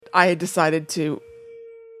I decided to...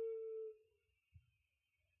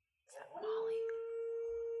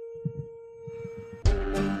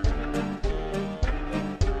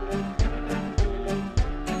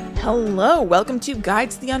 Hello, welcome to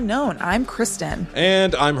Guide to the Unknown. I'm Kristen.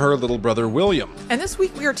 And I'm her little brother, William. And this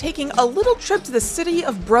week we are taking a little trip to the city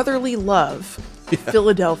of brotherly love,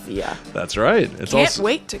 Philadelphia. That's right. Can't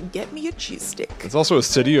wait to get me a cheesesteak. It's also a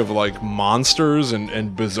city of, like, monsters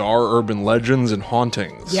and bizarre urban legends and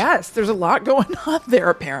hauntings. Yes, there's a lot going on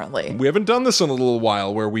there, apparently. We haven't done this in a little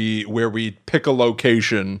while where we pick a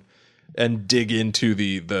location and dig into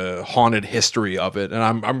the haunted history of it. And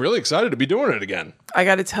I'm really excited to be doing it again. I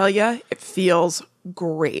gotta tell you, it feels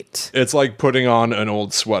great. It's like putting on an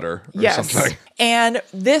old sweater or something. And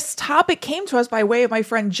this topic came to us by way of my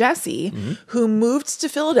friend Jessie, who moved to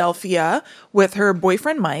Philadelphia with her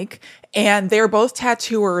boyfriend Mike. And they're both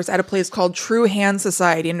tattooers at a place called True Hand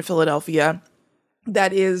Society in Philadelphia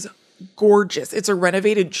that is gorgeous. It's a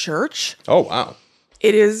renovated church. Oh, wow.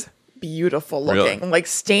 It is beautiful looking, Really? like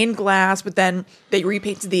stained glass, but then they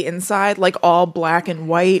repainted the inside like all black and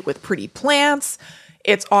white with pretty plants.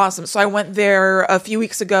 It's awesome. So I went there a few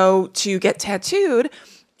weeks ago to get tattooed,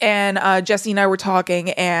 and Jessie and I were talking,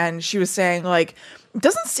 and she was saying, like, it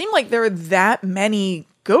doesn't seem like there are that many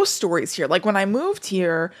ghost stories here. Like, when I moved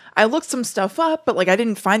here, I looked some stuff up, but like I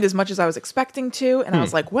didn't find as much as I was expecting to, and I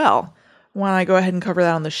was like, well, why don't I go ahead and cover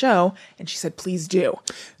that on the show? And she said, please do.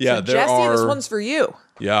 Yeah, so Jessie, this one's for you.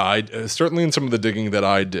 Yeah, I certainly in some of the digging that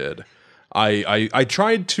I did, I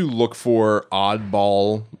tried to look for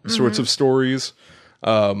oddball sorts of stories.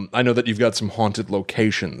 I know that you've got some haunted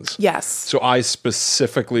locations. Yes. So I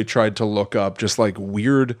specifically tried to look up just like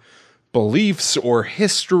weird beliefs or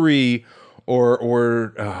history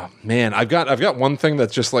or man, I've got one thing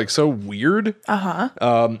that's just like so weird. Some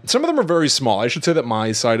of them are very small. I should say that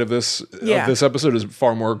my side of this episode is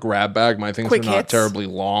far more grab bag. My things Quick are not hits. terribly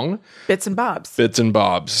long. Bits and bobs. Bits and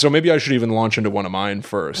bobs. So maybe I should even launch into one of mine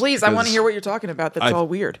first. Please, I want to because hear what you're talking about. That's all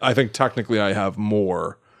weird. I think technically I have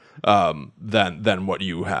more than what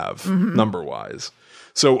you have number wise.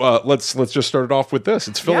 So let's just start it off with this.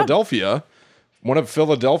 It's Philadelphia. One of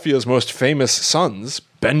Philadelphia's most famous sons,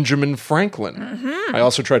 Benjamin Franklin. I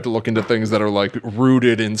also tried to look into things that are like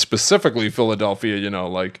rooted in specifically Philadelphia. You know,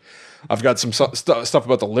 like I've got some stuff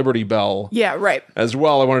about the Liberty Bell. Yeah, right. As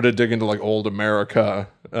well, I wanted to dig into like old America.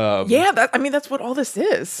 That's what all this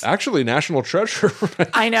is. Actually, National Treasure.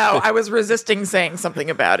 I know. I was resisting saying something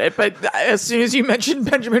about it, but as soon as you mentioned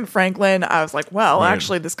Benjamin Franklin, I was like, well,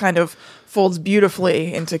 actually, this kind of folds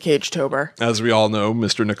beautifully into Cagetober. As we all know,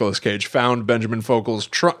 Mr. Nicolas Cage found Benjamin Franklin's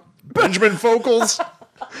trifocals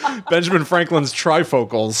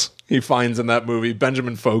he finds in that movie.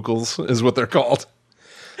 Benjamin Focals is what they're called.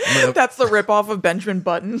 That's the ripoff of Benjamin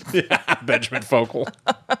Button. Yeah, Benjamin Focal.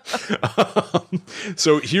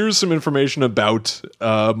 So here's some information about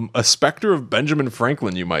a specter of Benjamin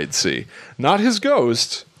Franklin you might see. Not his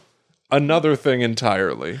ghost, another thing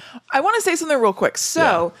entirely. I want to say something real quick.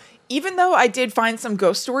 So, even though I did find some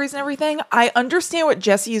ghost stories and everything, I understand what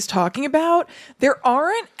Jessie is talking about. There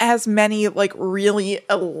aren't as many like really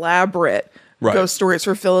elaborate ghost stories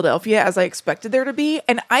for Philadelphia as I expected there to be.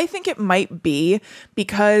 And I think it might be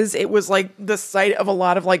because it was like the site of a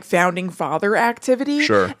lot of like founding father activity.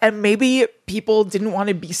 Sure. And maybe people didn't want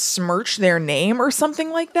to besmirch their name or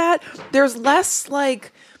something like that. There's less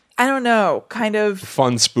like, I don't know, kind of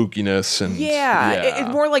fun spookiness and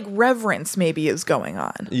it's more like reverence maybe is going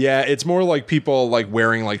on. Yeah, it's more like people like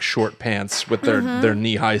wearing like short pants with their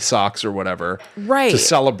knee-high socks or whatever. Right. To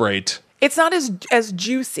celebrate. It's not as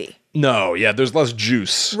juicy. No, yeah, there's less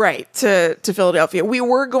juice. Right, to Philadelphia. We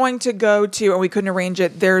were going to go to, and we couldn't arrange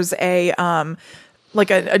it, there's a like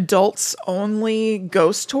an adults only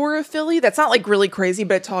ghost tour of Philly. That's not like really crazy,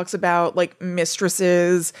 but it talks about like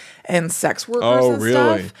mistresses and sex workers and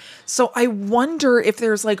stuff. So I wonder if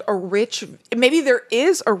there's like maybe there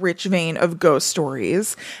is a rich vein of ghost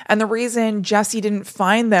stories. And the reason Jessie didn't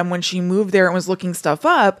find them when she moved there and was looking stuff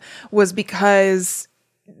up was because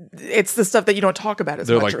it's the stuff that you don't talk about as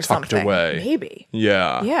They're much like or tucked something. away. Maybe.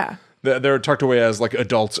 Yeah. Yeah. They're tucked away as like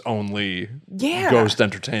adults only ghost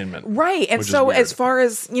entertainment. Right. And so as far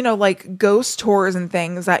as, like ghost tours and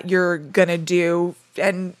things that you're going to do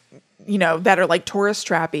and, that are like tourist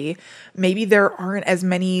trappy, maybe there aren't as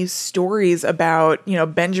many stories about,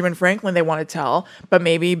 Benjamin Franklin they want to tell, but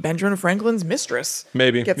maybe Benjamin Franklin's mistress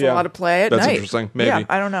gets a lot of play at night. That's interesting. Maybe. Yeah,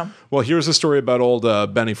 I don't know. Well, here's a story about old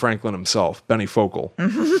Benny Franklin himself, Benny Focal.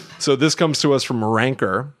 So this comes to us from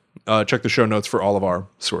Ranker. Check the show notes for all of our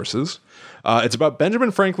sources. It's about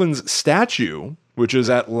Benjamin Franklin's statue, which is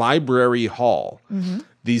at Library Hall.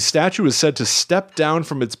 the statue is said to step down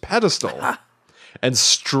from its pedestal and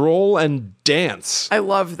stroll and dance I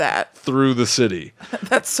love that. through the city.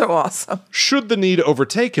 That's so awesome. Should the need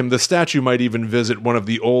overtake him, the statue might even visit one of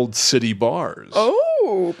the old city bars.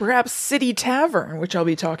 Oh, perhaps City Tavern, which I'll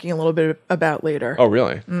be talking a little bit about later. Oh,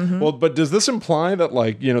 really? Well, but does this imply that,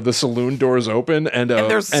 like, you know, the saloon doors open and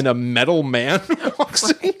a metal man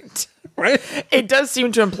walks in? Right? It does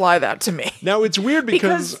seem to imply that to me. Now, it's weird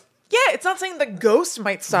because yeah, it's not saying the ghost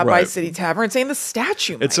might stop by Right. City Tavern. It's saying the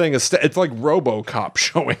statue might. it's saying it's like RoboCop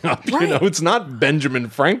showing up. You Right. know, it's not Benjamin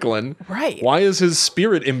Franklin. Right. Why is his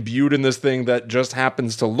spirit imbued in this thing that just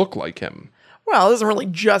happens to look like him? Well, it doesn't really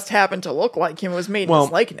just happen to look like him. It was made in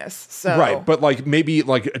his likeness. So. Right, but like maybe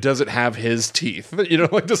like does it have his teeth? You know,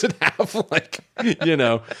 like does it have like you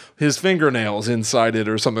know his fingernails inside it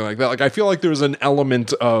or something like that? Like I feel like there's an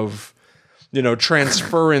element of you know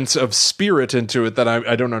transference of spirit into it that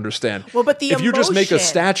I don't understand. Well, but the if you just make a emotion-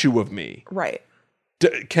 statue of me, Right.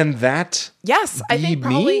 can that? Yes, I be think me?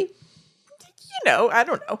 probably. You know, I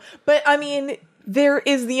don't know, but I mean, there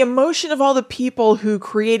is the emotion of all the people who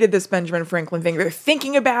created this Benjamin Franklin thing. They're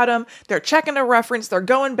thinking about him. They're checking a reference. They're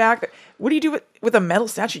going back. What do you do with a metal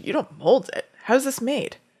statue? You don't mold it. How's this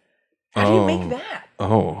made? How do you make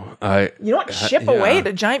that? You don't ship away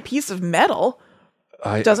a giant piece of metal.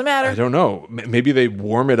 Doesn't matter. I don't know. Maybe they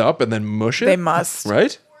warm it up and then mush it. They must.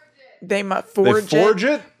 right? They must They forge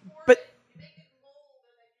it. But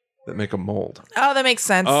That make a mold. oh, that makes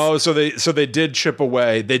sense. Oh, so they did chip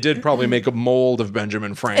away. They did probably make a mold of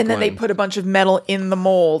Benjamin Franklin. And then they put a bunch of metal in the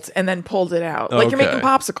mold and then pulled it out, like you're Okay. making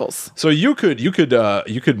popsicles. So you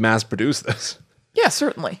could mass produce this. Yeah,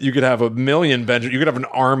 certainly. You could have you could have an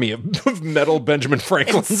army of metal Benjamin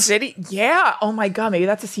Franklins. City, yeah. Oh my god, maybe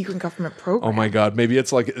that's a secret government program. Oh my god, maybe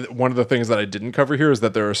it's like one of the things that I didn't cover here is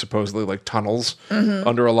that there are supposedly like tunnels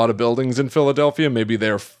under a lot of buildings in Philadelphia. Maybe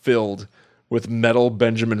they're filled with metal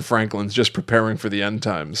Benjamin Franklins just preparing for the end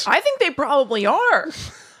times. I think they probably are.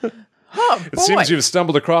 Oh, It seems you've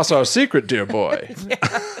stumbled across our secret, dear boy.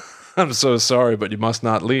 I'm so sorry, but you must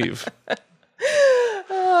not leave.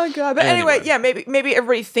 Oh god. But anyway, yeah, maybe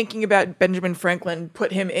everybody thinking about Benjamin Franklin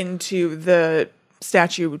put him into the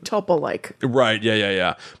statue Tulpa like. Right,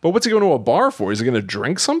 yeah. But what's he going to a bar for? Is he going to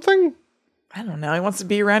drink something? I don't know. He wants to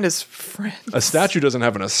be around his friends. A statue doesn't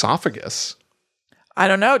have an esophagus. I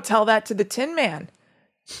don't know. Tell that to the Tin Man.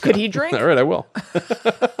 Could he drink? All right, I will.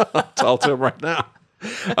 I'll tell to him right now.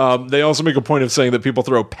 They also make a point of saying that people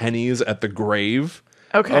throw pennies at the grave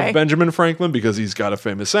of Benjamin Franklin because he's got a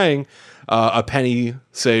famous saying, a penny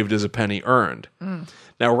saved is a penny earned.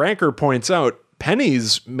 Now, Ranker points out,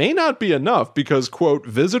 pennies may not be enough because, quote,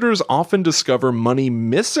 visitors often discover money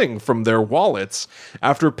missing from their wallets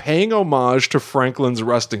after paying homage to Franklin's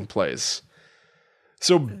resting place.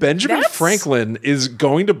 So Benjamin Franklin is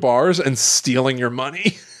going to bars and stealing your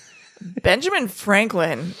money. Benjamin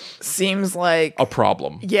Franklin seems like A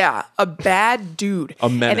problem. yeah, a bad dude. A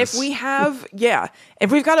menace. And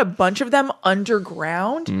if we've got a bunch of them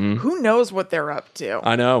underground, who knows what they're up to?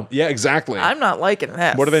 I know. Yeah, exactly. I'm not liking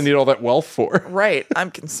this. What do they need all that wealth for? Right, I'm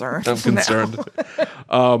concerned. I'm concerned.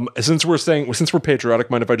 Since we're patriotic,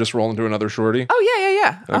 mind if I just roll into another shorty? Oh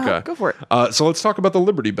yeah. Okay. Go for it. So let's talk about the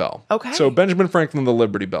Liberty Bell. Okay. So Benjamin Franklin and the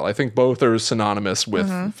Liberty Bell. I think both are synonymous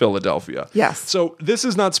with Philadelphia. Yes. So this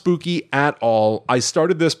is not spooky at all. I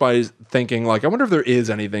started this by thinking, like, I wonder if there is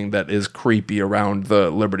anything that is creepy around the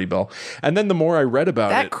Liberty Bell. And then the more I read about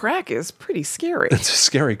That it, crack is pretty scary. it's a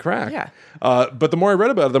scary crack. Yeah. But the more I read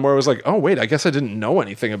about it, the more I was like, oh, wait, I guess I didn't know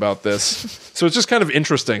anything about this. So it's just kind of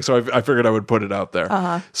interesting. So I figured I would put it out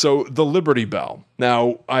there. So the Liberty Bell.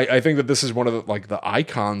 Now, I think that this is one of the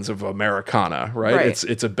icons of Americana, right? Right.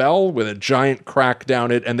 It's a bell with a giant crack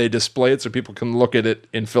down it, and they display it so people can look at it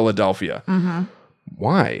in Philadelphia.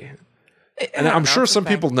 Why? And I'm sure some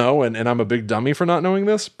people know, and I'm a big dummy for not knowing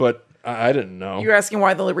this, but I didn't know. You're asking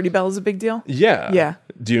why the Liberty Bell is a big deal? Yeah. Yeah.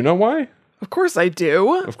 Do you know why? Of course I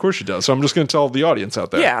do. Of course she does. So I'm just going to tell the audience out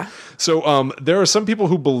there. Yeah. So there are some people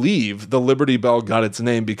who believe the Liberty Bell got its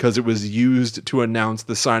name because it was used to announce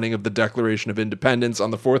the signing of the Declaration of Independence on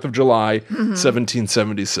the 4th of July,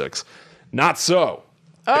 1776. Not so.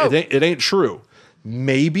 Oh. It ain't true.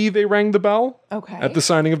 Maybe they rang the bell at the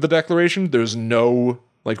signing of the Declaration. There's no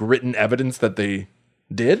written evidence that they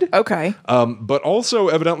did. Okay. But also,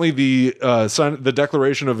 evidently, the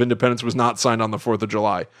Declaration of Independence was not signed on the 4th of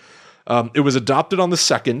July. It was adopted on the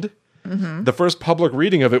 2nd. The first public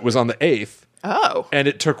reading of it was on the 8th. Oh. And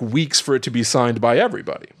it took weeks for it to be signed by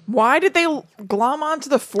everybody. Why did they glom onto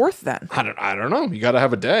the 4th then? I don't know. You got to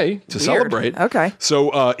have a day to celebrate. Okay.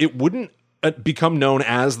 So it wouldn't become known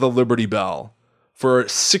as the Liberty Bell for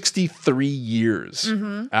 63 years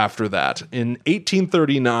after that. In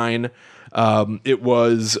 1839, it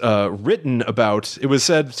was written about, it was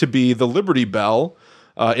said to be the Liberty Bell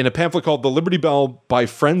in a pamphlet called The Liberty Bell by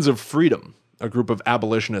Friends of Freedom, a group of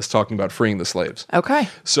abolitionists talking about freeing the slaves. Okay.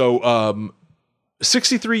 So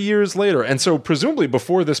 63 years later, and so presumably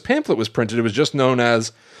before this pamphlet was printed, it was just known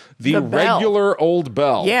as the bell. regular old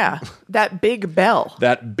bell. Yeah, that big bell.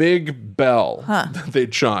 That big bell that they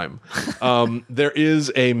chime. There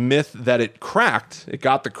is a myth that it cracked, it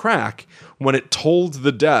got the crack, when it told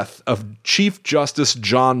the death of Chief Justice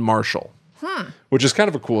John Marshall, which is kind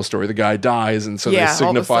of a cool story. The guy dies, and so Yeah, they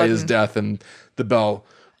all of a signify his sudden. death, and the bell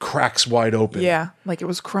cracks wide open. Yeah, like it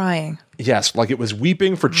was crying. Yes, like it was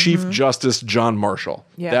weeping for Chief Justice John Marshall.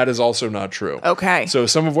 Yeah. That is also not true. Okay. So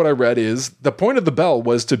some of what I read is the point of the bell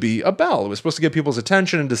was to be a bell. It was supposed to get people's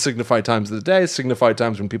attention and to signify times of the day, signify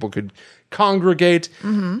times when people could congregate.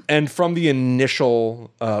 And from the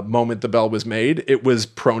initial moment the bell was made, it was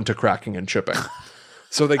prone to cracking and chipping.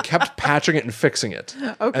 So they kept patching it and fixing it.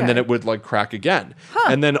 Okay. And then it would like crack again.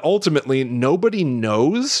 And then ultimately nobody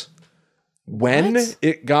knows when What?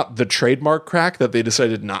 it got the trademark crack that they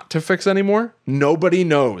decided not to fix anymore. Nobody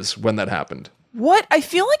knows when that happened. What? I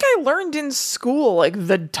feel like I learned in school, like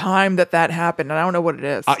the time that happened, and I don't know what it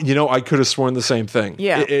is. I could have sworn the same thing.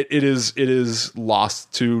 Yeah. It is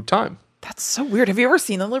lost to time. That's so weird. Have you ever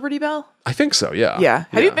seen the Liberty Bell? I think so. Yeah. Yeah.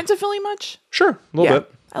 Have you been to Philly much? Sure, a little Yeah.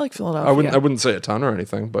 bit. I like Philadelphia. I wouldn't say a ton or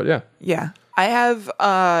anything, but yeah. Yeah. I have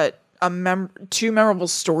two memorable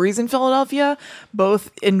stories in Philadelphia, both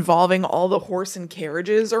involving all the horse and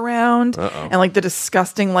carriages around and like the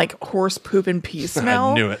disgusting like horse poop and pee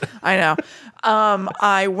smell. knew it. I know.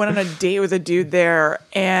 I went on a date with a dude there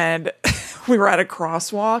and we were at a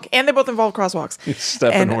crosswalk and they both involved crosswalks.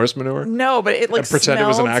 Step in And- horse manure. No, but it like And pretend it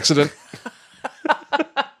was an smelled- accident.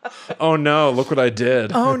 Oh no! Look what I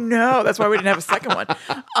did. Oh no, that's why we didn't have a second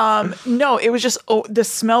one. No, it was just the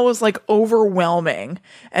smell was like overwhelming,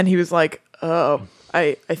 and he was like, "Oh,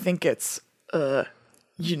 I think it's like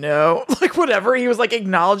whatever." He was like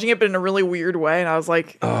acknowledging it, but in a really weird way, and I was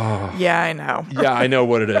like, "Yeah, I know." Yeah, I know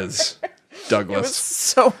what it is, Douglas.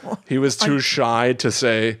 So He was too shy to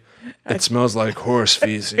say it smells like horse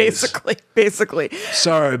feces. basically,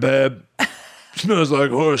 Sorry, babe. Smells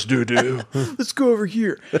like horse doo-doo. let's go over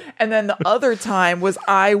here. And then the other time was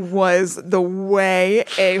I was the way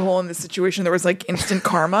a-hole in this situation. There was like instant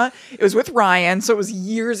karma. It was with Ryan, so it was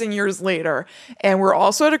years and years later. And we're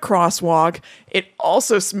also at a crosswalk. It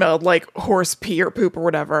also smelled like horse pee or poop or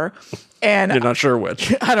whatever. And You're not sure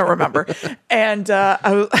which. I don't remember. And I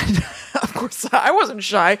was, of course, I wasn't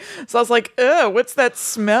shy. So I was like, "Ugh, what's that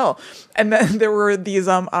smell?" And then there were these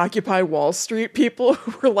Occupy Wall Street people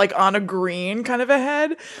who were like on a green kind of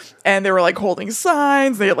ahead. And they were like holding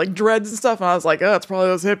signs. They had like dreads and stuff. And I was like, "Oh, it's probably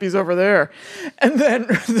those hippies over there." And then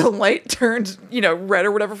the light turned, red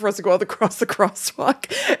or whatever for us to go across the crosswalk.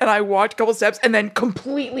 And I walked a couple steps and then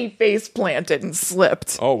completely face planted and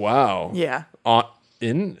slipped. Oh wow. Yeah.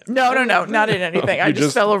 No, No, not in anything. I You just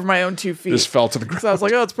just- fell over my own 2 feet. Just fell to the ground. So I was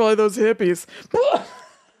like, "Oh, it's probably those hippies."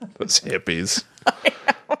 Those hippies.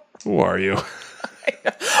 Who are you? Well,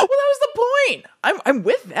 that was the point. I'm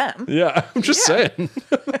with them. Yeah, I'm just saying.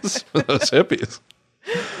 Those hippies.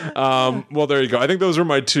 Well, there you go. I think those are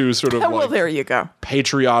my two sort of Well, like there you go.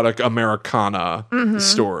 patriotic Americana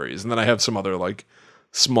stories. And then I have some other like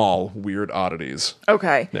small weird oddities.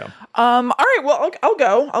 Okay. Yeah. All right. Well, I'll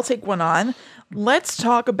go. I'll take one on. Let's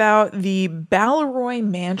talk about the Balleroy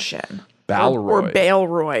Mansion. Or Balleroy.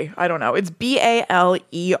 Baleroy. I don't know. It's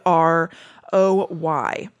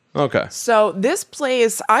Baleroy. Okay. So this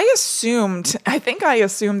place, I think I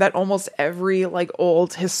assumed that almost every like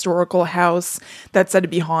old historical house that's said to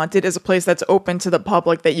be haunted is a place that's open to the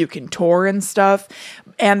public that you can tour and stuff.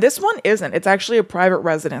 And this one isn't. It's actually a private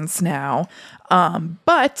residence now.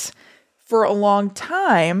 But for a long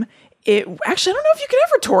time, actually, I don't know if you could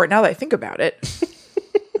ever tour it now that I think about it.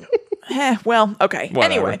 Well, okay. Whatever.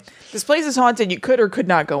 Anyway, this place is haunted. You could or could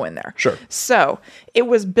not go in there. Sure. So it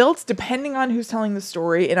was built, depending on who's telling the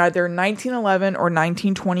story, in either 1911 or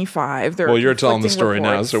 1925. There are Well, you're telling the conflicting story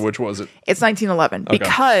now, reports. so which was it? It's 1911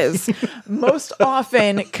 because most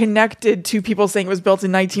often connected to people saying it was built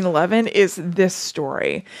in 1911 is this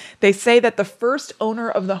story. They say that the first owner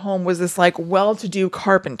of the home was this like well-to-do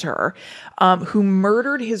carpenter who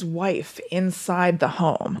murdered his wife inside the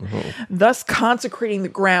home, thus consecrating the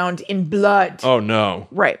ground in blood. Oh no.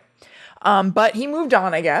 Right. But he moved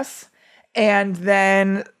on, I guess. And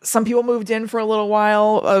then some people moved in for a little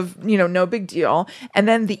while of, no big deal. And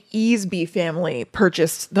then the Easby family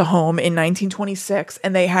purchased the home in 1926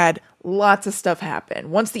 and they had lots of stuff happen.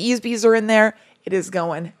 Once the Easbys are in there, it is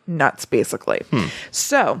going nuts, basically.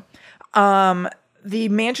 So, the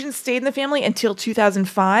mansion stayed in the family until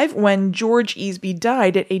 2005 when George Easby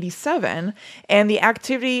died at 87. And the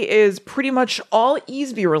activity is pretty much all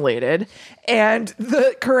Easby related. And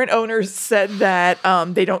the current owners said that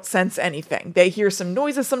they don't sense anything. They hear some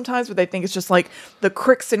noises sometimes, but they think it's just like the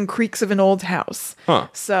cricks and creaks of an old house.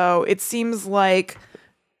 So it seems like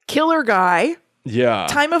killer guy,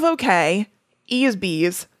 time of okay,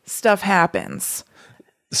 Easby's, stuff happens.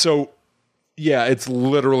 So, yeah, it's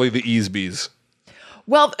literally the Easbys.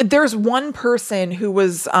 Well, there's one person who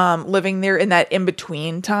was living there in that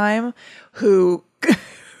in-between time who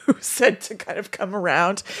said to kind of come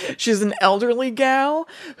around. She's an elderly gal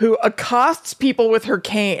who accosts people with her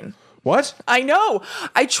cane. What? I know.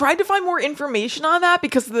 I tried to find more information on that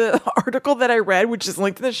because the article that I read, which is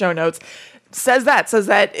linked in the show notes, says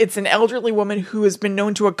that it's an elderly woman who has been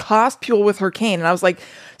known to accost people with her cane. And I was like,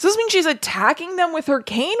 does this mean she's attacking them with her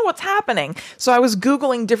cane? What's happening? So I was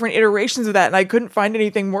Googling different iterations of that and I couldn't find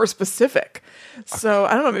anything more specific. So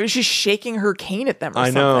I don't know, maybe she's shaking her cane at them or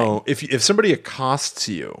something. I know. If somebody accosts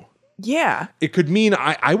you, yeah, it could mean,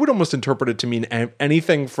 I would almost interpret it to mean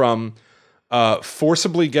anything from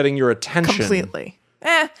forcibly getting your attention. Completely.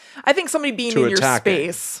 I think somebody being in your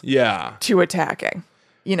space. Yeah. To attacking.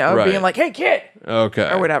 You know, being like, hey, kid. Okay.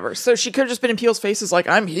 Or whatever. So she could have just been in Peele's faces like,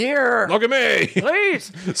 I'm here. Look at me.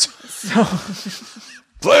 Please.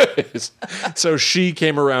 Please. So she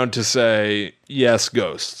came around to say, yes,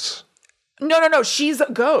 ghosts. No. She's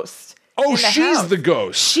a ghost. Oh, she's the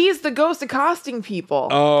ghost. She's the ghost accosting people.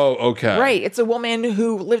 Oh, okay. Right. It's a woman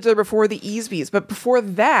who lived there before the Easbys. But before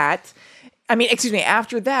that...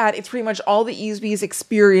 after that, it's pretty much all the Easbys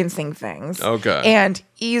experiencing things. Okay. And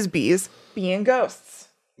Easbys being ghosts.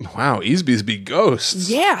 Wow, Easbys be ghosts.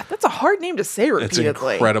 Yeah, that's a hard name to say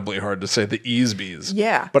repeatedly. It's incredibly hard to say, the Easbys.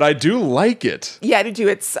 Yeah. But I do like it. Yeah, I do.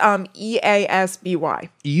 It's Easby.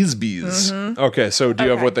 Easbys. Mm-hmm. Okay, so do you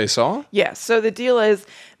have what they saw? Yeah, so the deal is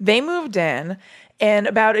they moved in, and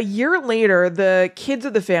about a year later, the kids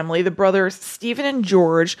of the family, the brothers Stephen and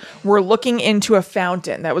George, were looking into a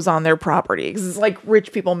fountain that was on their property. Because it's like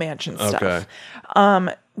rich people mansion stuff.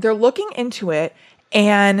 Okay. They're looking into it,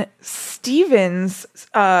 and Stephen's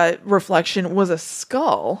reflection was a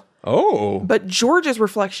skull. Oh. But George's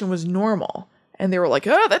reflection was normal. And they were like,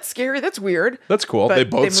 oh, that's scary. That's weird. That's cool. But they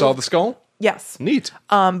both saw the skull? Yes. Neat.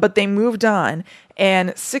 But they moved on.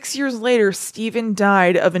 And 6 years later, Stephen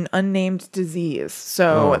died of an unnamed disease.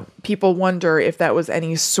 So people wonder if that was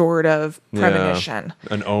any sort of premonition.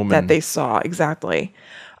 An omen. That they saw. Exactly.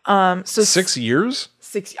 So 6 years?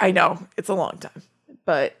 I know. It's a long time.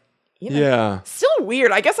 But... yeah. Still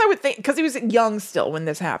weird. I guess I would think, because he was young still when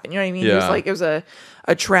this happened. You know what I mean? Yeah. It was a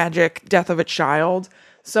tragic death of a child.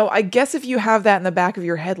 So I guess if you have that in the back of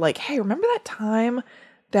your head, like, hey, remember that time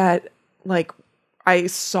that, like, I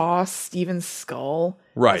saw Stephen's skull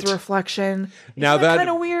as a reflection? Now that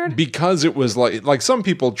kind of weird? Because it was like some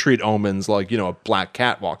people treat omens like, a black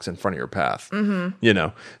cat walks in front of your path.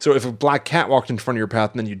 Mm-hmm. So if a black cat walked in front of your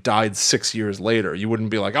path and then you died 6 years later, you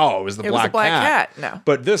wouldn't be like, oh, it was the black cat. No.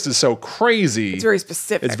 But this is so crazy. It's very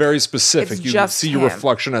specific. You just see your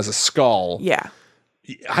reflection as a skull. Yeah.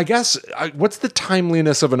 I guess, what's the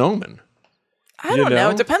timeliness of an omen? I don't know.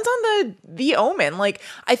 It depends on the omen. Like,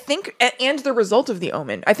 I think, and the result of the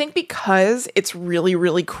omen. I think because it's really,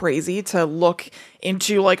 really crazy to look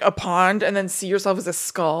into, like, a pond and then see yourself as a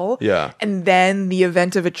skull. Yeah. And then the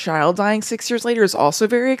event of a child dying 6 years later is also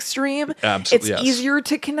very extreme. Absolutely. It's easier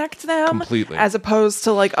to connect them. Completely. As opposed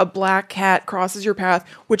to, like, a black cat crosses your path,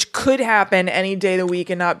 which could happen any day of the week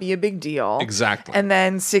and not be a big deal. Exactly. And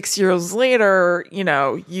then 6 years later,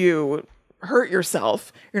 you hurt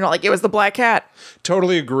yourself. You're not like, it was the black cat.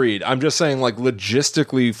 Totally agreed. I'm just saying, like,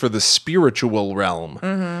 logistically for the spiritual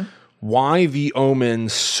realm, why the omen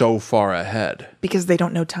so far ahead? Because they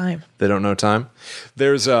don't know time. They don't know time.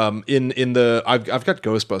 There's I've got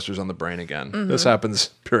Ghostbusters on the brain again. This happens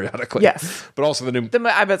periodically. Yes. But also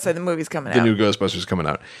I bet say the movie's coming out. The new Ghostbusters coming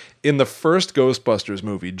out. In the first Ghostbusters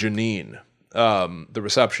movie, Janine, the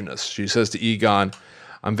receptionist, she says to Egon,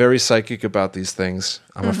 I'm very psychic about these things.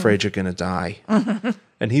 I'm afraid you're going to die.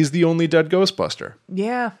 And he's the only dead Ghostbuster.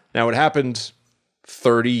 Yeah. Now, it happened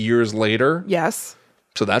 30 years later. Yes.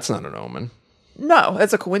 So that's not an omen. No,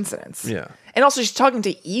 that's a coincidence. Yeah. And also, she's talking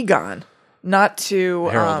to Egon, not to...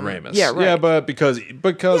 Harold Ramis. Yeah, right. Yeah, but because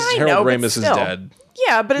Harold Ramis is dead.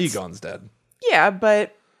 Yeah, but Egon's dead. Yeah,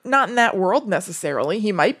 but not in that world necessarily.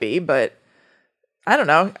 He might be, but I don't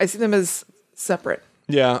know. I see them as separate.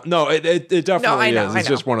 Yeah, no, it definitely is. It's I know.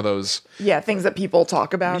 just one of those. Yeah, things that people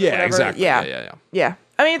talk about. Yeah, whatever. exactly. Yeah.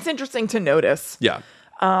 I mean, it's interesting to notice. Yeah.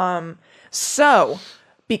 So,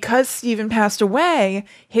 because Stephen passed away,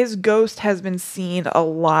 his ghost has been seen a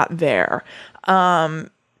lot there.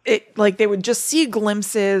 They would just see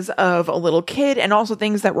glimpses of a little kid, and also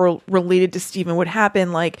things that were related to Stephen would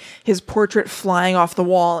happen, like his portrait flying off the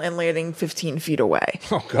wall and landing 15 feet away.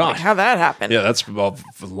 Oh, God. Like, how'd that happen? Yeah, that's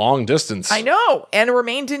a long distance. I know, and it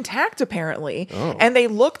remained intact apparently. Oh. And they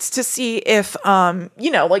looked to see if,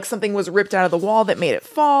 like something was ripped out of the wall that made it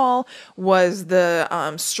fall. Was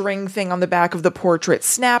the string thing on the back of the portrait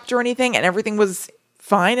snapped or anything? And everything was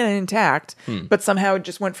fine and intact, but somehow it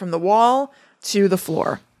just went from the wall to the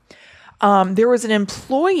floor. There was an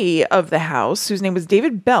employee of the house whose name was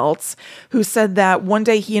David Belts, who said that one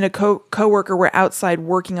day he and a coworker were outside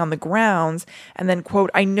working on the grounds, and then,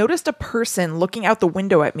 quote, "I noticed a person looking out the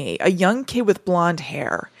window at me, a young kid with blonde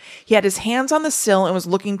hair. He had his hands on the sill and was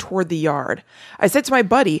looking toward the yard. I said to my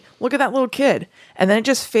buddy, 'Look at that little kid.' And then it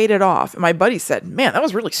just faded off. And my buddy said, 'Man, that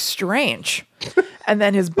was really strange.'" And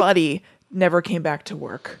then his buddy never came back to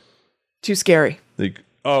work. Too scary.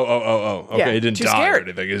 Okay, Yeah, he didn't too die scared. or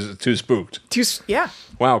anything. He was too spooked. Yeah.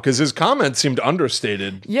 Wow, because his comment seemed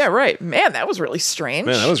understated. Yeah, right. Man, that was really strange.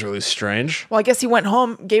 Man, that was really strange. Well, I guess he went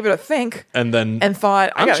home, gave it a think, And then and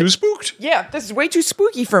thought, I'm too spooked. Yeah, this is way too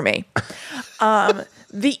spooky for me.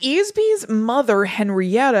 The Easby's mother,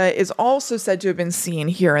 Henrietta, is also said to have been seen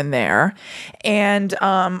here and there. And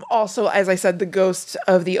also, as I said, the ghost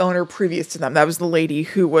of the owner previous to them. That was the lady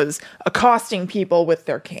who was accosting people with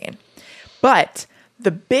their cane. But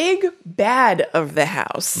the big bad of the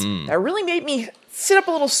house that really made me sit up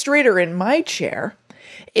a little straighter in my chair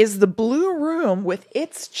is the blue room with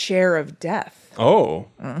its chair of death. Oh.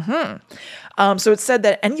 So it's said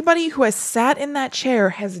that anybody who has sat in that chair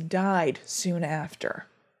has died soon after.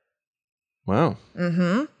 Wow.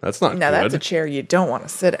 That's not Now, good. that's a chair you don't want to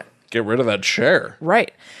sit in. Get rid of that chair.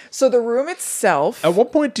 Right. So the room itself... At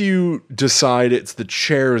what point do you decide it's the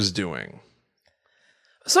chair's doing?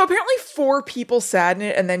 So apparently 4 people sat in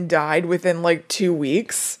it and then died within like 2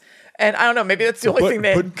 weeks. And I don't know, maybe that's the only thing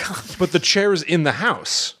they had in common. But the chair's in the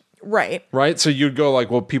house. Right. Right? So you'd go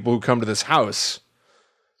like, well, people who come to this house,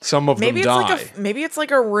 some of them die. Maybe it's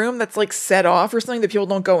like a room that's like set off or something that people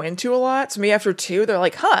don't go into a lot. So maybe after 2, they're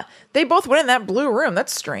like, they both went in that blue room.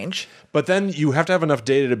 That's strange. But then you have to have enough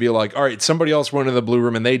data to be like, all right, somebody else went in the blue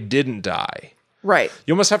room and they didn't die. Right.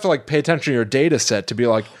 You almost have to like pay attention to your data set to be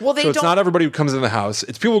like, well, so it's not everybody who comes in the house.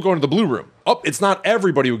 It's people who go into the blue room. Oh, it's not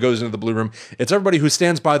everybody who goes into the blue room. It's everybody who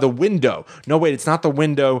stands by the window. No, wait, it's not the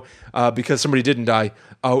window because somebody didn't die.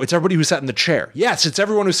 Oh, it's everybody who sat in the chair. Yes, it's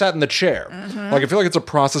everyone who sat in the chair. Like, I feel like it's a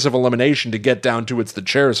process of elimination to get down to it's the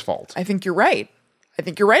chair's fault. I think you're right. I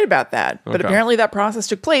think you're right about that. But apparently that process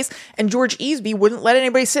took place, and George Easby wouldn't let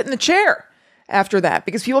anybody sit in the chair after that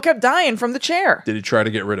because people kept dying from the chair. Did he try to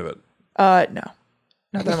get rid of it? No.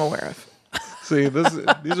 Not that I'm aware of. See, these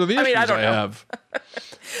are the issues I have.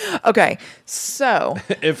 Okay, so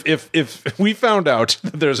if we found out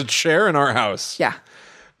that there's a chair in our house,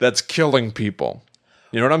 that's killing people,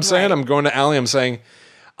 you know what I'm saying? Right. I'm going to Allie. I'm saying,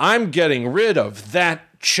 I'm getting rid of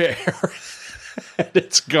that chair, and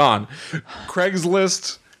it's gone.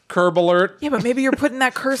 Craigslist, Curb Alert. Yeah, but maybe you're putting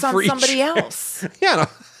that curse on somebody else. Yeah. No.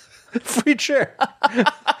 Free chair.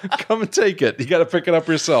 Come and take it. You got to pick it up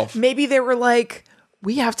yourself. Maybe they were like,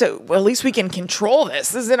 we have to, well, at least we can control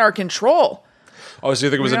this. This is in our control. Oh, so you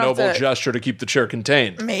think it was a noble gesture to keep the chair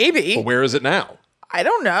contained? Maybe. But where is it now? I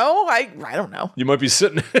don't know. I don't know. You might be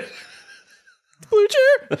sitting in it. Blue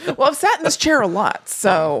chair? Well, I've sat in this chair a lot,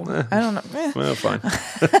 so I don't know. Well, fine.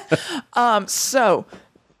 So,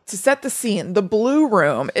 to set the scene, the blue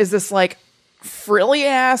room is this like frilly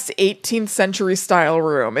ass 18th century style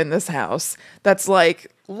room in this house that's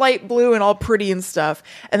like light blue and all pretty and stuff.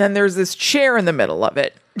 And then there's this chair in the middle of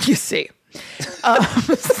it, you see.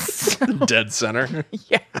 Dead center.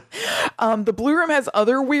 Yeah. The blue room has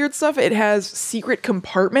other weird stuff. It has secret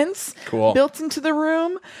compartments built into the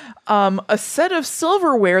room. A set of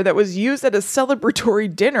silverware that was used at a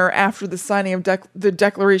celebratory dinner after the signing of the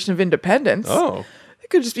Declaration of Independence. Oh.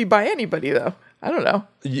 It could just be by anybody, though. I don't know.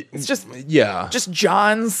 It's just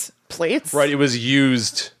John's plates. Right. It was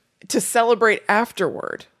used to celebrate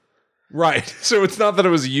afterward. Right. So it's not that it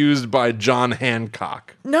was used by John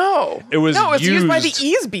Hancock. No. It was used by the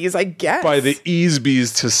Easbys, I guess. By the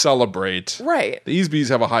Easbys to celebrate. Right. The Easbys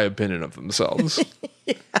have a high opinion of themselves.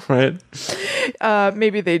 Right?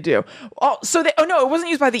 Maybe they do. It wasn't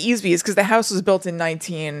used by the Easbys because the house was built in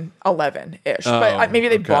 1911-ish. But maybe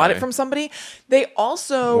they bought it from somebody. They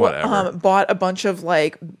also bought a bunch of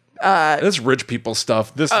like... this rich people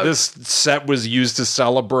stuff. This set was used to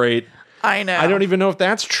celebrate... I know. I don't even know if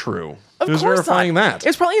that's true. Of Who's course verifying not. that? It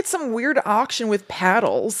was probably at some weird auction with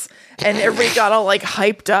paddles, and everybody got all like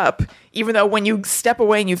hyped up. Even though when you step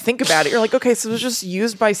away and you think about it, you're like, okay, so it was just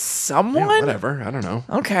used by someone. Yeah, whatever. I don't know.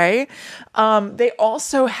 Okay. They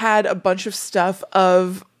also had a bunch of stuff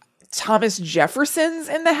of Thomas Jefferson's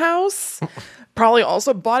in the house. Probably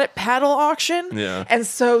also bought at paddle auction. Yeah. And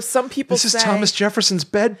so some people This say, is Thomas Jefferson's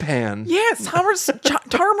bedpan. yeah, it's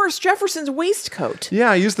Thomas Jefferson's waistcoat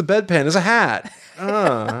Yeah, I used the bedpan as a hat.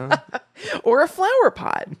 or a flower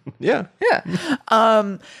pot. Yeah.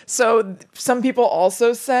 Yeah. So some people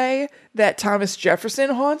also say that Thomas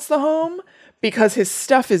Jefferson haunts the home because his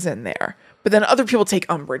stuff is in there. But then other people take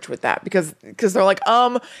umbrage with that because they're like,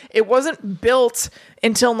 it wasn't built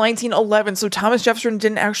until 1911, so Thomas Jefferson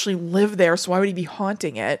didn't actually live there, so why would he be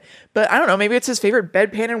haunting it? But I don't know, maybe it's his favorite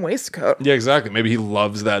bedpan and waistcoat. Yeah, exactly. Maybe he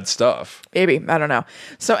loves that stuff. Maybe, I don't know.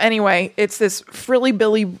 So anyway, it's this frilly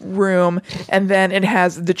billy room, and then it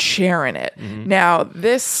has the chair in it. Now,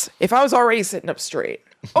 this, if I was already sitting up straight,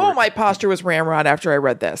 my posture was ramrod after I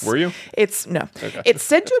read this. Were you? It's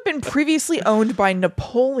said to have been previously owned by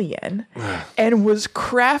Napoleon and was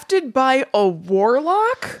crafted by a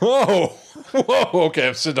warlock. Whoa. Okay,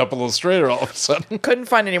 I'm sitting up a little straighter all of a sudden. Couldn't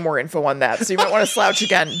find any more info on that, so you might want to slouch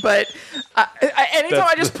again. But anytime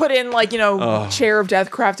I just put in chair of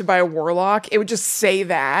death crafted by a warlock, it would just say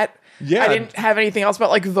that. Yeah. I didn't have anything else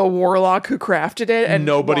about the warlock who crafted it. And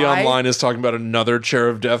Nobody why. online is talking about another chair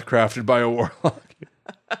of death crafted by a warlock.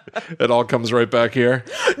 It all comes right back here.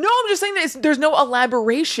 No, I'm just saying that there's no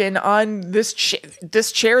elaboration on this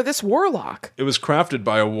chair, this warlock. It was crafted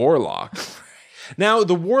by a warlock. Now,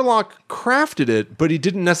 the warlock crafted it, but he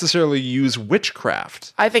didn't necessarily use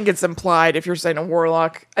witchcraft. I think it's implied if you're saying a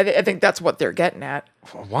warlock. I think that's what they're getting at.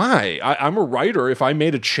 Why? I'm a writer. If I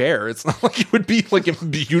made a chair, it's not like it would be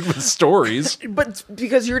imbued with stories. But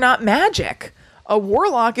because you're not magic. A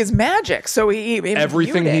warlock is magic, so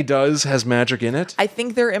Everything he does has magic in it? I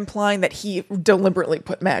think they're implying that he deliberately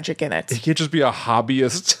put magic in it. He can't just be a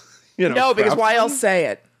hobbyist, No, because why else say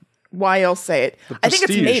it? Why else say it? I think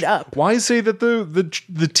it's made up. Why say that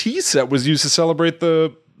the tea set was used to celebrate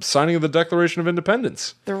the signing of the Declaration of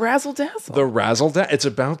Independence? The razzle dazzle. The razzle dazzle. It's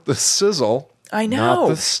about the sizzle. I know. Not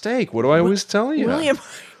the steak. What do I always tell you? William,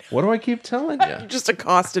 what do I keep telling you? you just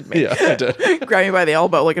accosted me. Yeah, I did. Grabbed me by the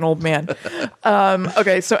elbow like an old man.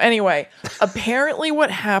 Okay, so anyway, apparently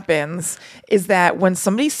what happens is that when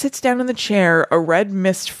somebody sits down in the chair, a red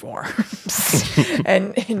mist forms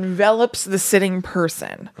and envelops the sitting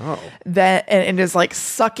person. Oh. And it is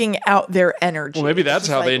sucking out their energy. Well, maybe that's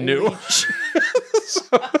how they knew.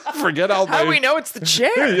 Forget all How do we know it's the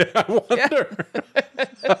chair? Yeah, I wonder.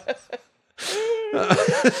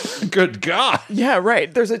 Good God. Yeah,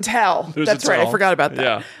 right. There's a towel. That's right. I forgot about that.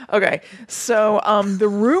 Yeah. Okay. So the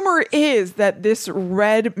rumor is that this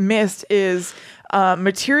red mist is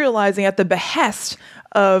materializing at the behest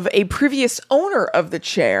of a previous owner of the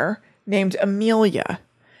chair named Amelia.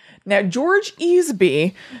 Now, George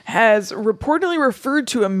Easby has reportedly referred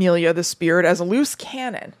to Amelia the spirit as a loose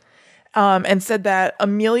cannon. And said that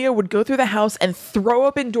Amelia would go through the house and throw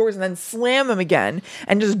open doors and then slam them again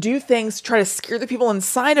and just do things to try to scare the people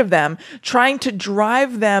inside of them, trying to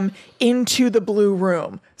drive them into the blue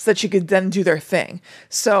room so that she could then do their thing.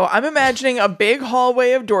 So I'm imagining a big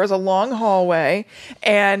hallway of doors, a long hallway,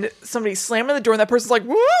 and somebody slamming the door and that person's like,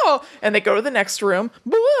 whoa! And they go to the next room,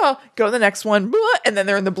 whoa! Go to the next one, whoa! And then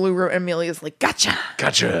they're in the blue room and Amelia's like, gotcha!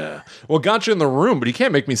 Gotcha. Well, gotcha in the room, but you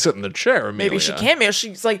can't make me sit in the chair, Amelia. Maybe she can. Maybe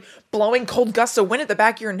she's blowing cold gusts of wind at the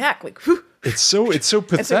back of your neck. Whew. It's so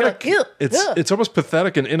pathetic. you're like, "Ew, It's almost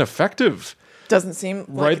pathetic and ineffective. Doesn't seem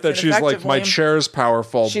Right, that she's like, my chair's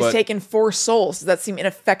powerful. She's but taken 4 souls. Does that seem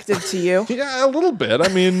ineffective to you? Yeah, a little bit. I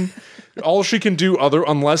mean, all she can do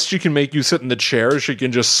unless she can make you sit in the chair, she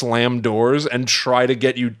can just slam doors and try to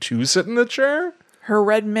get you to sit in the chair. Her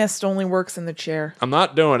red mist only works in the chair. I'm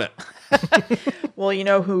not doing it. Well, you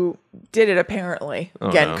know who did it apparently.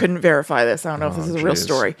 Again, no. couldn't verify this. I don't know if this is a real geez.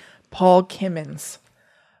 story. Paul Kimmins.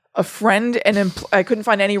 A friend and I couldn't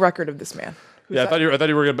find any record of this man. Yeah, I thought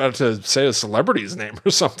you were about to say a celebrity's name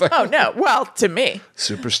or something. Oh, no. Well, to me.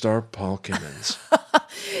 Superstar Paul Kimmins.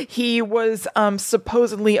 He was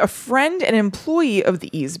supposedly a friend and employee of the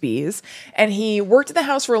Easbys, and he worked at the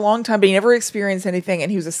house for a long time, but he never experienced anything, and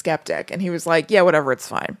he was a skeptic, and he was like, yeah, whatever, it's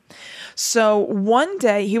fine. So one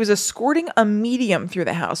day, he was escorting a medium through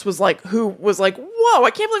the house, who was like, whoa,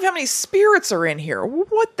 I can't believe how many spirits are in here.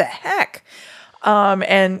 What the heck?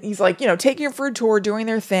 And he's taking her for a tour, doing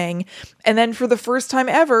their thing. And then for the first time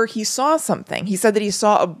ever, he saw something. He said that he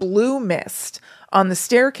saw a blue mist on the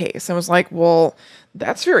staircase. I was like, well,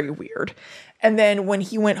 that's very weird. And then when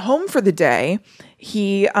he went home for the day,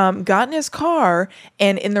 he got in his car,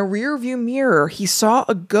 and in the rear view mirror, he saw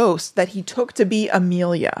a ghost that he took to be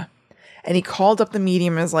Amelia. And he called up the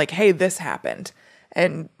medium and was like, hey, this happened.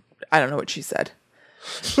 And I don't know what she said.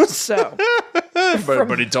 So,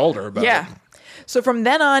 but he told her about it. So from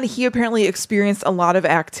then on, he apparently experienced a lot of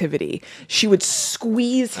activity. She would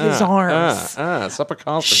squeeze his arms.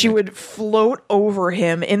 She would float over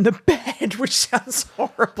him in the bed, which sounds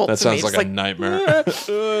horrible to me. That sounds like a nightmare.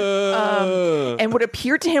 And would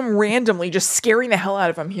appear to him randomly, just scaring the hell out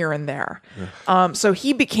of him here and there. So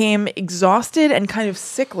he became exhausted and kind of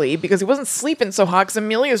sickly because he wasn't sleeping so hot, because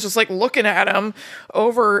Amelia's just like looking at him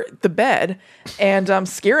over the bed and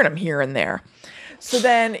scaring him here and there. So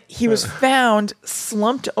then he was found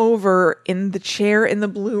slumped over in the chair in the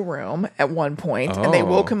blue room at one point, and they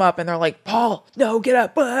woke him up and they're like, Paul, no, get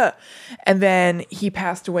up. And then he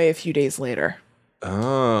passed away a few days later.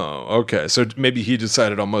 Oh, okay. So maybe he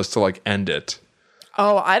decided almost to like end it.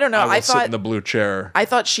 Oh, I don't know. I thought sit in the blue chair. I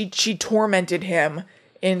thought she tormented him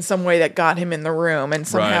in some way that got him in the room and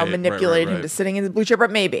somehow manipulated him to sitting in the blue chair.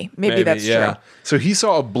 But maybe that's true. So he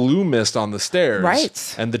saw a blue mist on the stairs.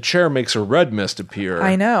 Right. And the chair makes a red mist appear.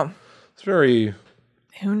 I know. It's very...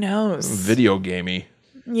 Who knows? Video gamey.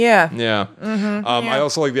 Yeah. Yeah. I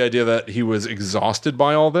also like the idea that he was exhausted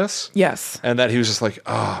by all this. Yes. And that he was just like,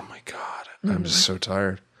 oh my God, I'm just so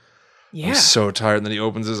tired. Yeah. I'm so tired. And then he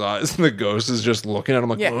opens his eyes and the ghost is just looking at him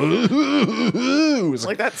like, It's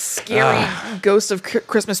like that scary ghost of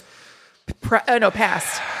Christmas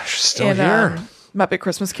past. She's still here. Muppet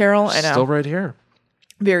Christmas Carol. I know. Still right here.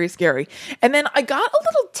 Very scary. And then I got a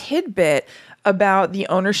little tidbit about the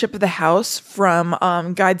ownership of the house from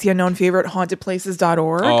Guides the Unknown Favorite,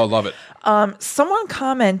 hauntedplaces.org. Oh, love it. Someone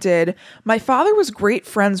commented, my father was great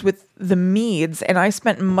friends with the Meads, and I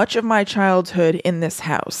spent much of my childhood in this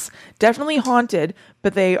house. Definitely haunted,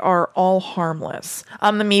 but they are all harmless.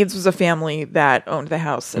 The Meads was a family that owned the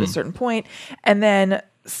house at a certain point. And then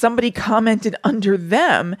somebody commented under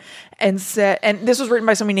them and said, and this was written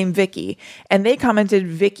by somebody named Vicky, and they commented,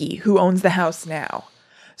 Vicky, who owns the house now.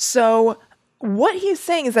 So what he's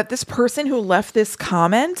saying is that this person who left this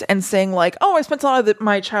comment and saying like, oh, I spent a lot of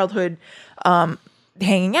my childhood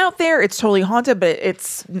hanging out there, it's totally haunted, but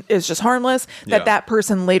it's just harmless, that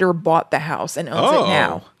person later bought the house and owns it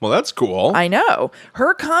now. Well, that's cool. I know.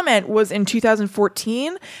 Her comment was in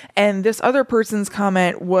 2014, and this other person's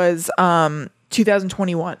comment was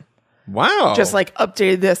 2021. Wow. Just like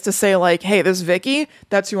updated this to say like, hey, this is Vicky,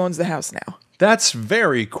 that's who owns the house now. That's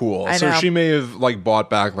very cool. I so know. she may have like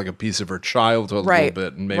bought back like a piece of her childhood a little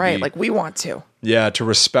bit, and maybe like we want to. Yeah, to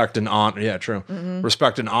respect and honor. Yeah, true.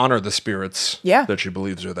 Respect and honor the spirits. that she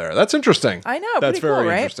believes are there. That's interesting. I know. That's pretty very cool,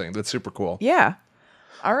 right? interesting. That's super cool. Yeah.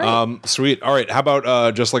 All right. Sweet. All right. How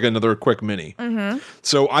about just like another quick mini?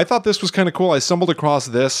 So I thought this was kind of cool. I stumbled across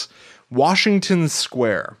this Washington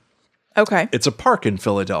Square. Okay. It's a park in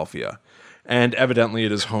Philadelphia, and evidently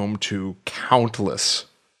it is home to countless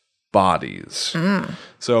bodies.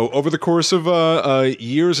 So over the course of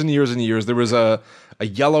years and years and years, there was a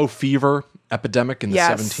yellow fever epidemic in the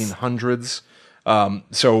 1700s.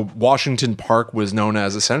 So Washington Park was known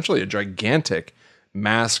as essentially a gigantic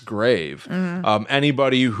mass grave.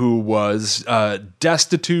 Anybody who was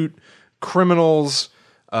destitute, criminals,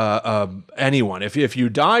 anyone. If you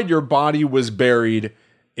died, your body was buried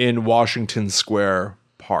in Washington Square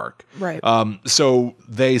Park. Right. So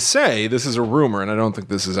they say, this is a rumor, and I don't think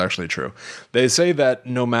this is actually true. They say that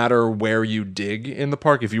no matter where you dig in the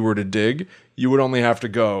park, if you were to dig, you would only have to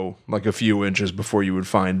go like a few inches before you would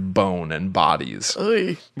find bone and bodies.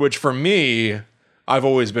 Oy. Which for me, I've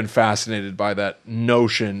always been fascinated by that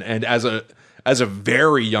notion. And as a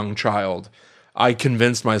very young child, I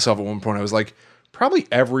convinced myself at one point, I was like, probably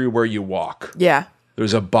everywhere you walk,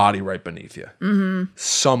 there's a body right beneath you.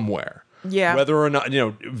 Somewhere. Yeah. Whether or not,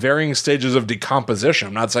 varying stages of decomposition.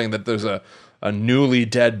 I'm not saying that there's a newly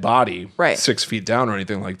dead body 6 feet down or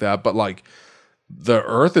anything like that, but like the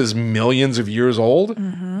earth is millions of years old.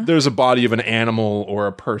 There's a body of an animal or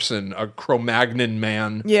a person, a Cro-Magnon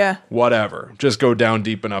man, whatever. Just go down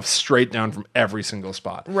deep enough, straight down from every single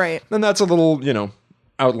spot. Right. And that's a little,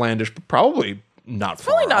 outlandish, but probably not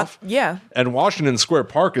far Probably not. off. Yeah. And Washington Square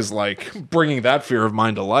Park is like bringing that fear of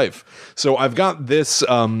mine to life. So I've got this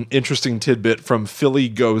interesting tidbit from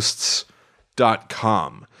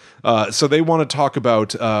phillyghosts.com. So they want to talk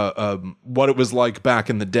about what it was like back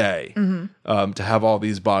in the day to have all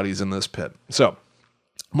these bodies in this pit. So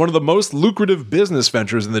one of the most lucrative business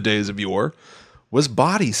ventures in the days of yore was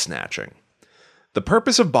body snatching. The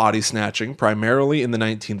purpose of body snatching, primarily in the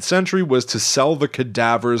 19th century, was to sell the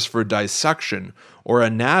cadavers for dissection or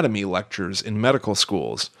anatomy lectures in medical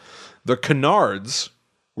schools. The canards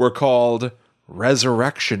were called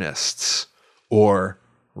resurrectionists or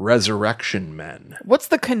resurrection men. What's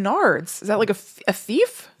the canards? Is that like a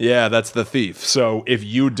thief? Yeah, that's the thief. So if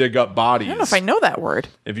you dig up bodies, I don't know if I know that word.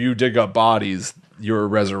 if you dig up bodies, you're a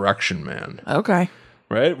resurrection man, Okay.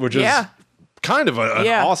 right? Which is Yeah. kind of an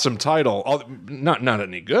Yeah. awesome title. Not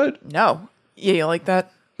any good, No. Yeah, you like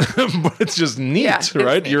that? but it's just neat, Yeah, it's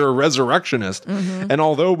right? neat. You're a resurrectionist. And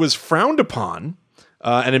although it was frowned upon,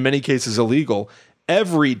 and in many cases illegal,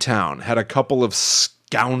 every town had a couple of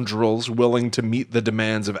scoundrels willing to meet the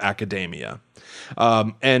demands of academia.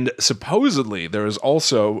 And supposedly there is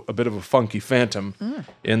also a bit of a funky phantom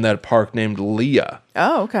in that park named Leah,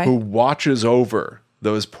 Oh, okay. who watches over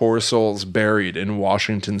those poor souls buried in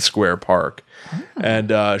Washington Square Park.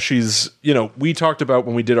 And she's, we talked about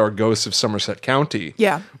when we did our Ghosts of Somerset County.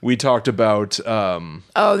 Yeah. We talked about,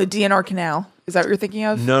 Oh, the DNR Canal. Is that what you're thinking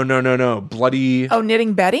of? no, Bloody Oh,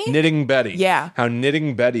 Knitting Betty? Knitting Betty. Yeah. How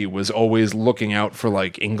Knitting Betty was always looking out for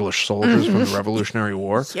like English soldiers from the Revolutionary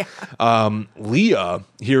War. Yeah. Leah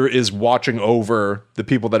here is watching over the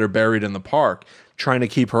people that are buried in the park, trying to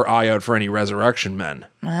keep her eye out for any resurrection men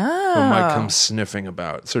who might come sniffing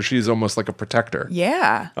about. So she's almost like a protector.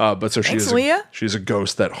 Yeah. But so Thanks, Leah. she's a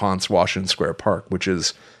ghost that haunts Washington Square Park, which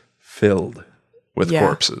is filled with Yeah.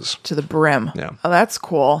 corpses. To the brim. Yeah. Oh, that's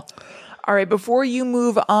cool. All right, before you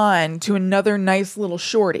move on to another nice little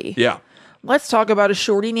shorty, Yeah. let's talk about a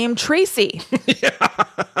shorty named Tracy.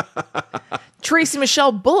 Tracy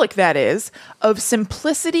Michelle Bullock, that is, of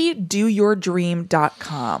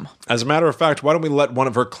simplicitydoyourdream.com. As a matter of fact, why don't we let one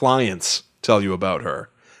of her clients tell you about her?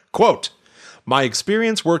 Quote, "My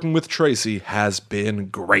experience working with Tracy has been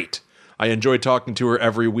great. I enjoy talking to her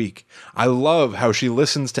every week. I love how she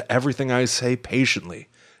listens to everything I say patiently,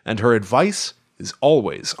 and her advice is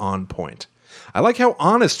always on point. I like how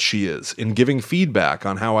honest she is in giving feedback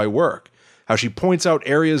on how I work, how she points out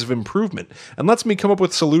areas of improvement and lets me come up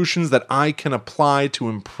with solutions that I can apply to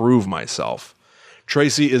improve myself.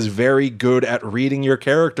 Tracy is very good at reading your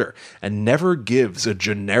character and never gives a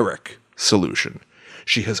generic solution.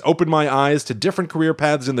 She has opened my eyes to different career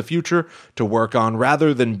paths in the future to work on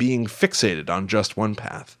rather than being fixated on just one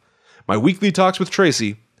path. My weekly talks with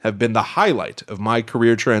Tracy have been the highlight of my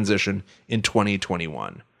career transition in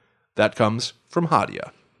 2021. That comes from Hadia."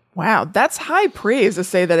 Wow, that's high praise to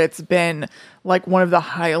say that it's been like one of the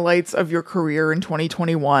highlights of your career in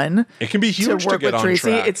 2021. It can be huge to work get with on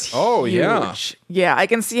Tracy. track. It's Oh, huge. yeah. Yeah, I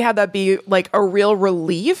can see how that'd be like a real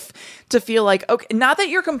relief to feel like, okay, not that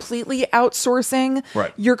you're completely outsourcing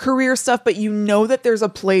Right. your career stuff, but you know that there's a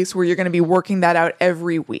place where you're going to be working that out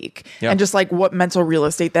every week. Yeah. And just like what mental real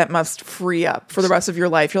estate that must free up for the rest of your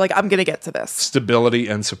life. You're like, I'm going to get to this. Stability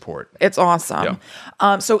and support. It's awesome.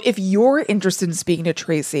 So if you're interested in speaking to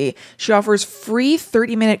Tracy, she offers free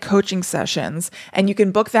 30-minute coaching sessions, and you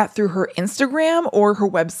can book that through her Instagram or her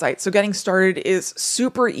website. So getting started is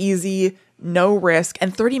super easy, no risk,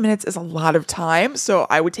 and 30 minutes is a lot of time. So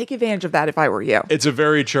I would take advantage of that if I were you. It's a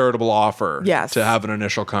very charitable offer Yes. to have an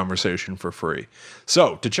initial conversation for free.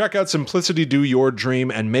 So, to check out Simplicity Do Your Dream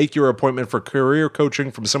and make your appointment for career coaching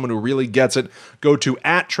from someone who really gets it, go to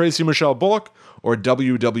 @Tracy Michelle Bullock or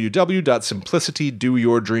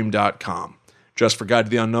www.simplicitydoyourdream.com. Just for Guide to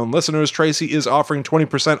the Unknown listeners, Tracy is offering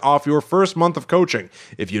 20% off your first month of coaching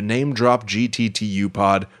if you name drop GTTU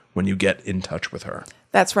Pod when you get in touch with her.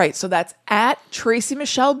 That's right. So that's @Tracy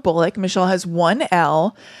Michelle Bullock. Michelle has one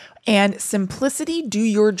L. And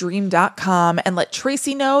simplicitydoyourdream.com, and let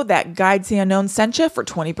Tracy know that Guide to the Unknown sent you for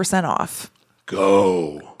 20% off.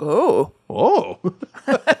 Go. Oh. Oh.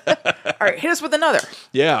 All right, hit us with another.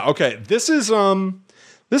 Yeah, okay. This is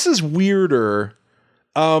weirder.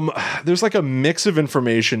 There's like a mix of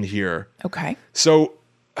information here. Okay. So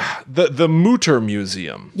the Mutter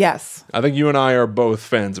Museum. Yes. I think you and I are both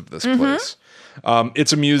fans of this place.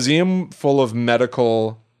 It's a museum full of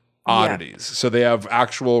medical oddities. So they have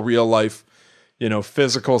actual real life,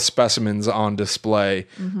 physical specimens on display.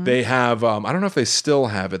 They have, I don't know if they still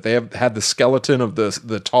have it. They have had the skeleton of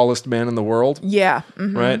the tallest man in the world, Yeah.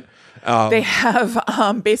 right? They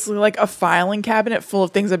have basically like a filing cabinet full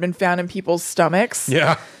of things that have been found in people's stomachs.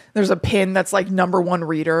 Yeah. There's a pin that's like #1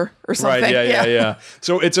 reader or something. Right, yeah.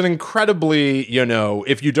 So it's an incredibly,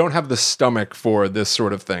 if you don't have the stomach for this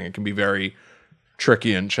sort of thing, it can be very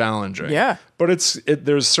tricky and challenging. Yeah. But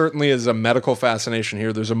there's certainly is a medical fascination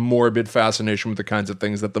here. There's a morbid fascination with the kinds of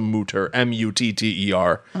things that the Mutter,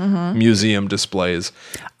 M-U-T-T-E-R, museum displays.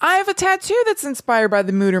 I have a tattoo that's inspired by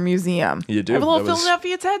the Mutter Museum. You do? I have a little That was-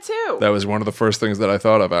 Philadelphia tattoo. That was one of the first things that I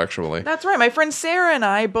thought of, actually. That's right. My friend Sarah and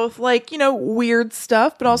I both like, weird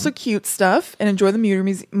stuff, but also cute stuff and enjoy the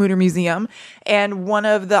Mutter Museum. And one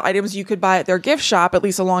of the items you could buy at their gift shop, at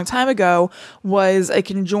least a long time ago, was a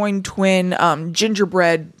conjoined twin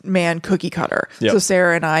gingerbread man cookie cutter. Yep. So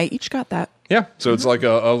Sarah and I each got that. Yeah, so it's like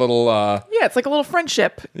a little... Yeah, it's like a little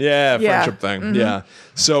friendship. friendship thing. Yeah.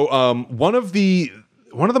 So one of the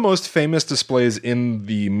most famous displays in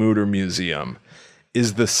the Mutter Museum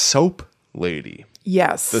is the soap lady.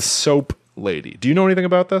 Yes. The soap lady. Do you know anything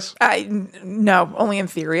about this? No, only in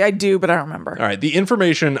theory. I do, but I don't remember. All right. The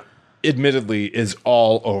information, admittedly, is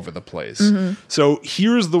all over the place. So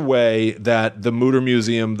here's the way that the Mutter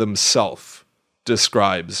Museum themselves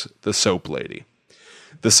describes the soap lady.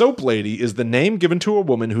 The soap lady is the name given to a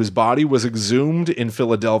woman whose body was exhumed in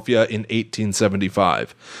Philadelphia in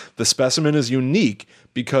 1875. The specimen is unique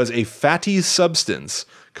because a fatty substance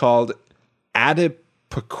called adipocere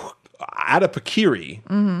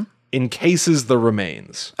encases the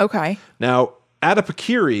remains. Okay. Now,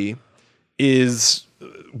 adipocere is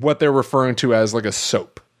what they're referring to as like a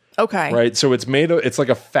soap. Okay. Right? So it's like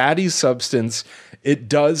a fatty substance. It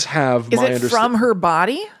does have Is it from her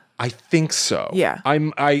body? I think so. Yeah.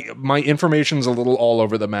 My information's a little all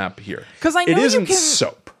over the map here. 'Cause I know it you isn't can-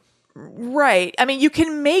 soap. Right. I mean, you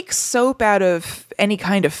can make soap out of any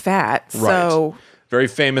kind of fat. So, Right. Very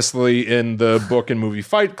famously in the book and movie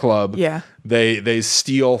Fight Club, Yeah. they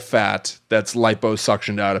steal fat that's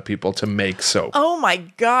liposuctioned out of people to make soap. oh my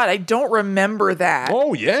God, I don't remember that.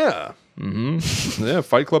 Oh yeah. Yeah,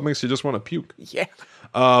 Fight Club makes you just want to puke. Yeah.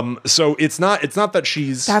 So it's not that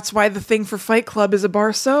she's That's why the thing for Fight Club is a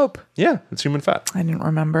bar soap. yeah, it's human fat. I didn't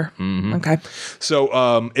remember. Okay.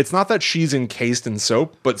 So it's not that she's encased in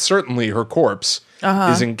soap, but certainly her corpse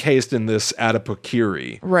is encased in this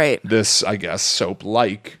adipocere. Right. This, I guess,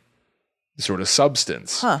 soap-like sort of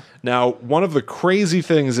substance. Huh. Now, one of the crazy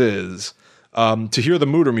things is, to hear the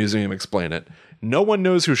Mutter Museum explain it, no one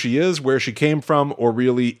knows who she is, where she came from, or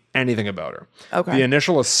really anything about her. Okay. The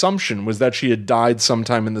initial assumption was that she had died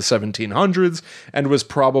sometime in the 1700s and was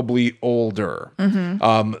probably older.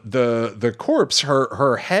 The corpse,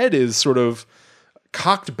 her head is sort of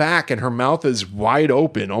cocked back and her mouth is wide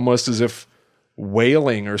open, almost as if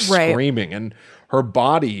wailing or screaming. And her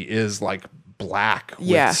body is like black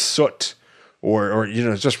with soot or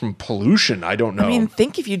just from pollution. I don't know. I mean,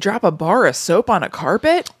 think if you drop a bar of soap on a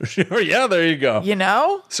carpet, yeah, there you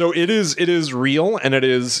go. So it is real, and it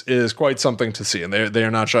is quite something to see, and they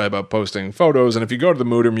are not shy about posting photos. And if you go to the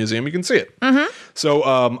Mutter Museum, you can see it. So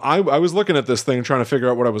I was looking at this thing, trying to figure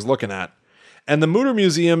out what I was looking at, and the Mutter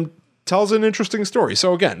Museum tells an interesting story.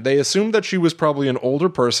 So again, they assumed that she was probably an older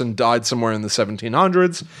person, died somewhere in the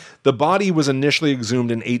 1700s. The body was initially exhumed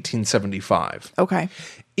in 1875. okay.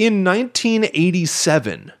 In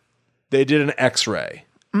 1987, they did an X-ray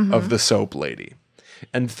of the soap lady.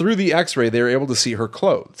 And through the X-ray, they were able to see her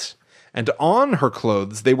clothes. And on her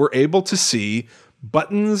clothes, they were able to see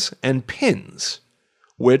buttons and pins,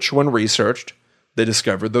 which, when researched, they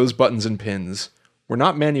discovered those buttons and pins were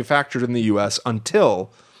not manufactured in the U.S.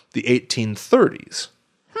 until the 1830s.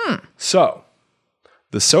 So,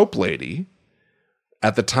 the soap lady,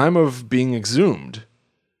 at the time of being exhumed,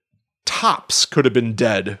 tops could have been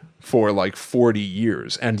dead for like 40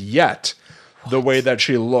 years. And yet, the way that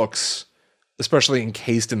she looks, especially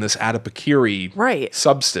encased in this adipocere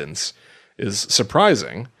substance, is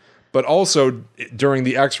surprising. But also, during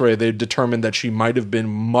the X-ray, they determined that she might have been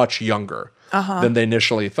much younger than they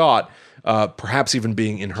initially thought, perhaps even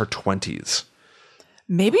being in her 20s.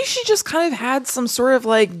 Maybe she just kind of had some sort of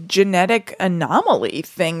like genetic anomaly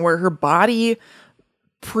thing where her body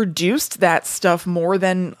produced that stuff more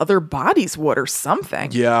than other bodies would or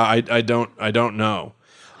something. Yeah, I don't know.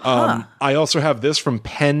 I also have this from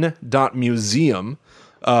Penn.Museum,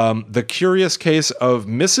 the curious case of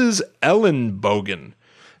Mrs. Ellenbogen.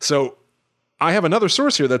 So I have another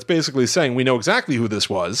source here that's basically saying we know exactly who this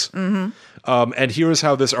was. And here's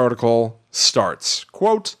how this article starts.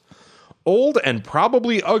 Quote, old and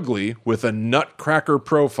probably ugly with a nutcracker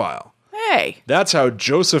profile. Hey. That's how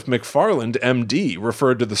Joseph McFarland, MD,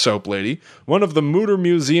 referred to the soap lady, one of the Mutter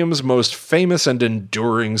Museum's most famous and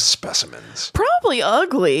enduring specimens. Probably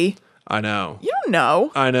ugly. I know. You don't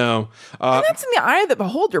know. I know. And that's in the eye of the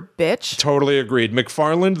beholder, bitch. Totally agreed.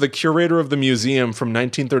 McFarland, the curator of the museum from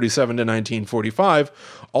 1937 to 1945,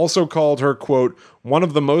 also called her, quote, one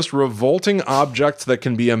of the most revolting objects that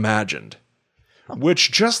can be imagined.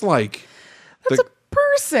 which just like That's a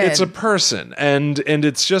person. it's a person, and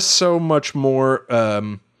it's just so much more.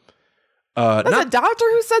 That's a doctor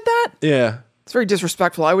who said that? Yeah, It's very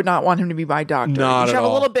disrespectful. I would not want him to be my doctor. Not you should at have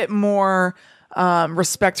all. a little bit more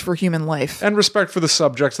respect for human life. and respect for the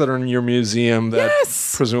subjects that are in your museum that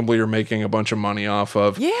Yes. presumably you're making a bunch of money off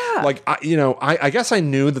of. Yeah. like I guess I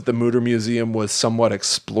knew that the Mutter Museum was somewhat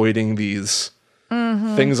exploiting these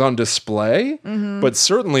things on display, but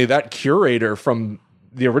certainly that curator from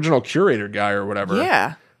the original curator guy or whatever.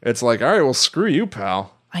 Yeah. It's like, all right, well, screw you,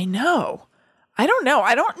 pal. I know. I don't know.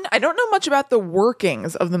 I don't know much about the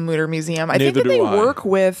workings of the Mutter Museum. I think Neither that they do I. work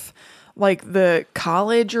with like the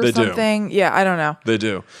college or They do. something. Yeah, I don't know. They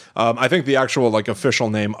do. I think the actual like official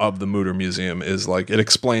name of the Mutter Museum is like it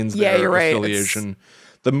explains Yeah, their you're right. affiliation.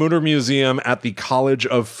 The Mutter Museum at the College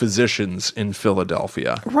of Physicians in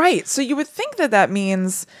Philadelphia. Right. So you would think that that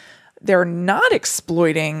means they're not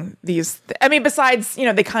exploiting these. I mean, besides,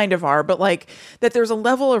 they kind of are, but like that there's a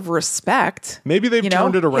level of respect. Maybe they've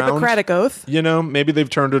turned it around. Hippocratic Oath. Maybe they've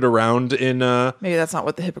turned it around in Maybe that's not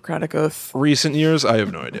what the Hippocratic Oath. recent years. I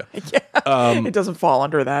have no idea. It doesn't fall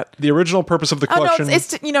under that. The original purpose of the Oh no, collection.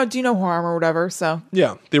 it's do no harm or whatever. So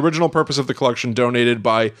Yeah, the original purpose of the collection, donated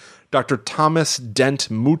by Dr. Thomas Dent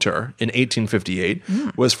Mutter in 1858,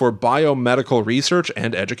 was for biomedical research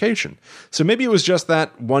and education. So maybe it was just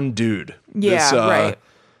that one dude. Yeah, right.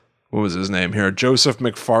 What was his name here? Joseph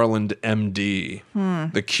McFarland, M.D.,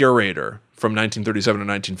 the curator from 1937 to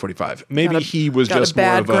 1945. Maybe he was got just a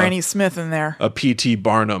bad more of Granny Smith in there. a P.T.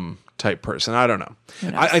 Barnum type person. I don't know.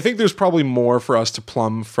 I think there's probably more for us to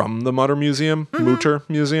plumb from the Mutter Museum, Mutter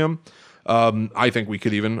Museum. I think we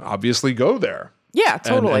could even obviously go there. Yeah, and-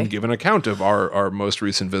 totally. And give an account of our most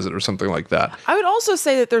recent visit or something like that. I would also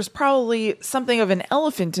say that there's probably something of an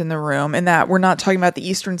elephant in the room in that we're not talking about the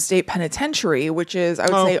Eastern State Penitentiary, which is, I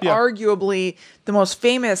would say, yeah. arguably the most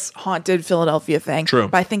famous haunted Philadelphia thing. True.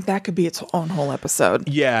 But I think that could be its own whole episode.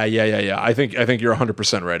 Yeah. I think you're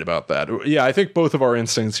 100% right about that. Yeah, I think both of our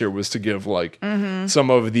instincts here was to give like some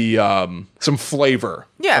of the some flavor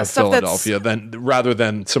Yeah, of stuff that's- Philadelphia rather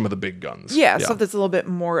than some of the big guns. Yeah, stuff that's a little bit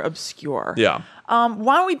more obscure. Yeah.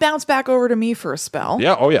 Why don't we bounce back over to me for a spell?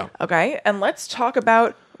 Yeah. Oh yeah. Okay, and let's talk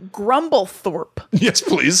about Grumblethorpe. Yes,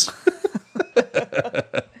 please.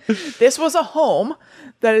 This was a home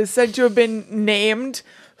that is said to have been named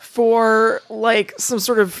for like some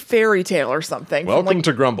sort of fairy tale or something. from, Welcome like,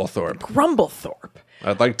 to Grumblethorpe. Grumblethorpe.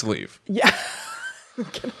 I'd like to leave. Yeah.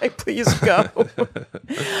 Can I please go?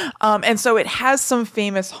 And so it has some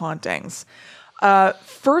famous hauntings.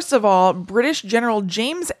 First of all, British General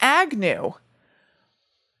James Agnew.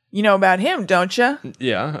 You know about him, don't you?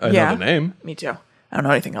 Yeah, I know the name. Me too. I don't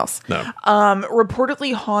know anything else. No.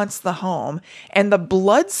 Reportedly haunts the home, and the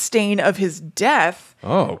blood stain of his death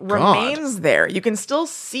Oh, God. remains there. You can still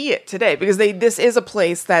see it today because this is a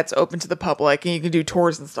place that's open to the public, and you can do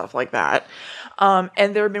tours and stuff like that.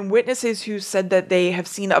 And there have been witnesses who said that they have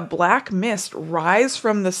seen a black mist rise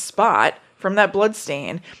from the spot, from that blood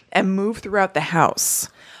stain, and move throughout the house.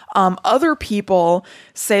 Other people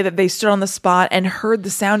say that they stood on the spot and heard the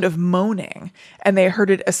sound of moaning, and they heard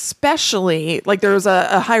it especially, like there was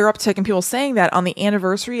a higher uptick in people saying that on the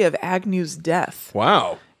anniversary of Agnew's death.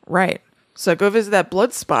 Wow. Right. So go visit that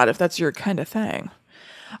blood spot if that's your kind of thing.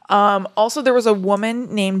 Also, there was a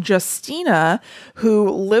woman named Justina who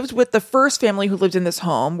lived with the first family who lived in this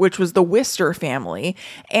home, which was the Wister family.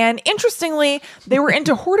 And interestingly, they were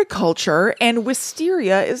into horticulture, and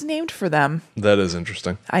wisteria is named for them. That is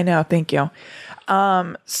interesting. I know. Thank you.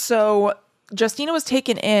 So Justina was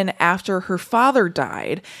taken in after her father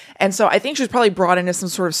died. And so I think she was probably brought in as some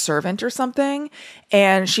sort of servant or something.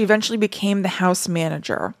 And she eventually became the house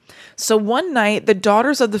manager. So one night, the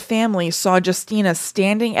daughters of the family saw Justina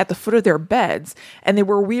standing at the foot of their beds, and they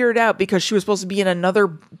were weirded out because she was supposed to be in another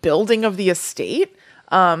building of the estate.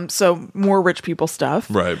 So more rich people stuff.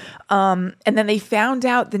 Right. And then they found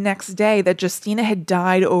out the next day that Justina had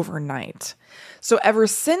died overnight. So ever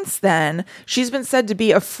since then, she's been said to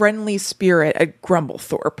be a friendly spirit at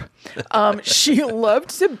Grumblethorpe. She loved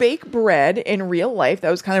to bake bread in real life. That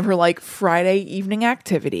was kind of her like Friday evening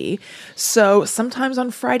activity. So sometimes on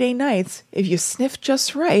Friday nights, if you sniff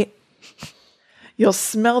just right, you'll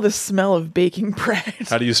smell the smell of baking bread.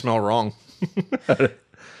 How do you smell wrong? I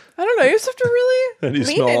don't know. You just have to really How do you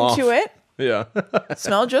lean smell into off? it. Yeah.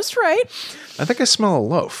 Smell just right. I think I smell a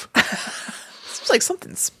loaf. It's like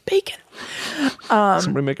something's baking.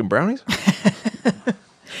 Somebody making brownies?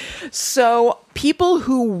 So people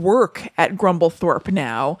who work at Grumblethorpe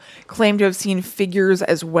now claim to have seen figures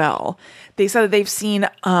as well. They said that they've seen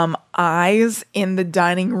eyes in the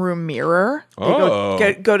dining room mirror.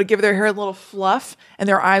 They go to give their hair a little fluff, and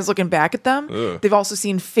their eyes looking back at them. Ugh. They've also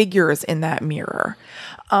seen figures in that mirror.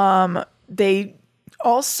 They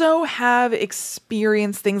also have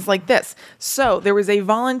experienced things like this. So there was a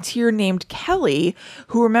volunteer named Kelly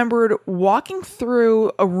who remembered walking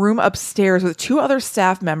through a room upstairs with 2 other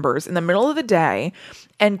staff members in the middle of the day,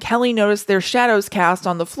 and Kelly noticed their shadows cast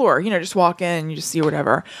on the floor. You know, just walk in and you just see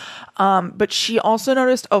whatever. But she also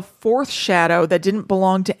noticed a 4th shadow that didn't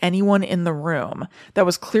belong to anyone in the room, that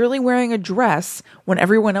was clearly wearing a dress when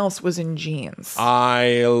everyone else was in jeans.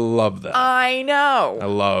 I love that. I know. I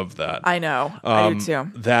love that. I know. I do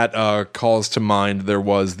too. That calls to mind there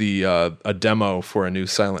was a demo for a new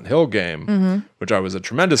Silent Hill game, which I was a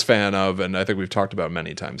tremendous fan of, and I think we've talked about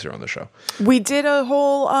many times here on the show. We did a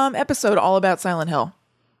whole episode all about Silent Hill.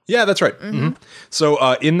 Yeah, that's right.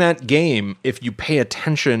 So in that game, if you pay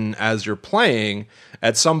attention as you're playing,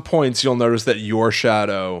 at some points you'll notice that your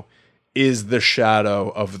shadow is the shadow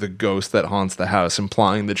of the ghost that haunts the house,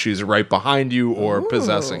 implying that she's right behind you or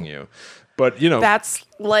possessing you. But, you know... That's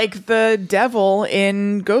like the devil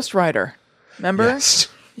in Ghost Rider. Remember? Yes.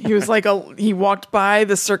 He was like he walked by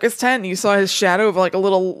the circus tent and you saw his shadow of like a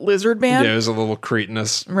little lizard man. Yeah, it was a little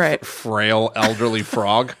cretinous, right, frail, elderly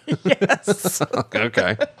frog. Yes.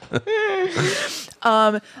 Okay.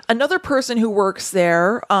 Another person who works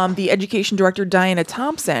there, the education director, Diana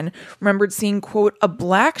Thompson, remembered seeing, quote, a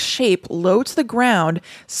black shape low to the ground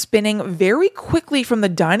spinning very quickly from the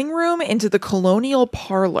dining room into the colonial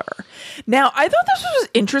parlor. Now, I thought this was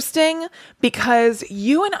interesting because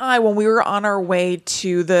you and I, when we were on our way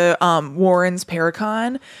to the Warrens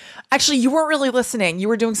Paracon, actually, you weren't really listening. You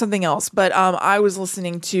were doing something else, but I was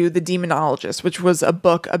listening to The Demonologist, which was a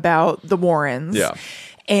book about the Warrens. Yeah.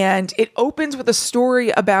 And it opens with a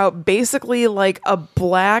story about basically like a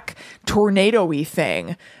black tornado-y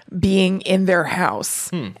thing being in their house.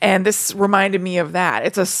 And this reminded me of that.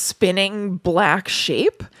 It's a spinning black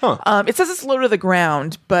shape. It says it's low to the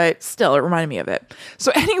ground, but still, it reminded me of it.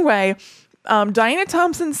 So anyway, Diana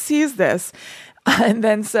Thompson sees this and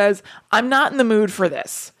then says, I'm not in the mood for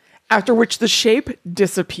this. After which the shape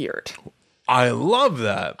disappeared. I love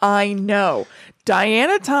that. I know.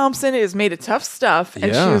 Diana Thompson is made of tough stuff, and she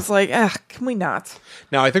was like, can we not?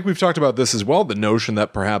 Now, I think we've talked about this as well, the notion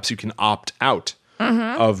that perhaps you can opt out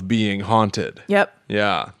of being haunted. Yep.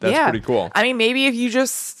 Yeah, that's pretty cool. I mean, maybe if you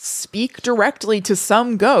just speak directly to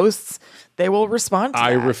some ghosts, they will respond to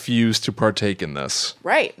I that. refuse to partake in this.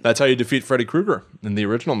 Right. That's how you defeat Freddy Krueger in the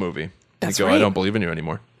original movie. That's you go, right. I don't believe in you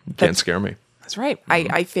anymore. You can't scare me. That's right.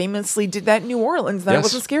 I famously did that in New Orleans, and I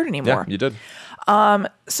wasn't scared anymore. Yeah, you did.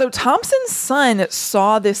 So Thompson's son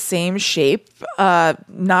saw this same shape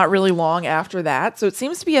not really long after that. So it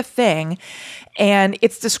seems to be a thing. And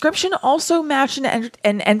its description also matched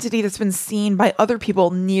an entity that's been seen by other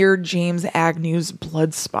people near James Agnew's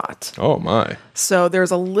blood spot. Oh, my. So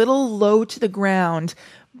there's a little low to the ground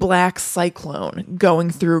black cyclone going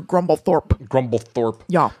through Grumblethorpe.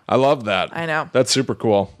 Yeah. I love that. I know. That's super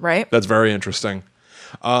cool. Right? That's very interesting.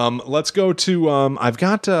 Let's go to, I've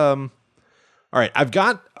got a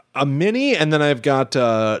mini, and then I've got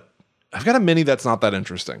a mini that's not that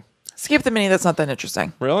interesting. Skip the mini, that's not that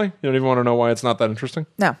interesting. Really? You don't even want to know why it's not that interesting?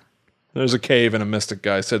 No. There's a cave, and a mystic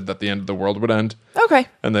guy said that the end of the world would end. Okay.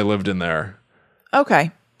 And they lived in there. Okay.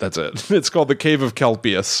 That's it. It's called the Cave of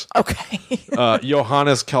Kelpius. Okay.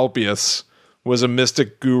 Johannes Kelpius was a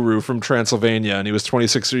mystic guru from Transylvania, and he was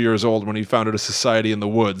 26 years old when he founded a society in the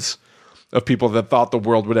woods of people that thought the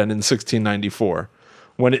world would end in 1694.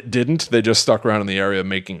 When it didn't, they just stuck around in the area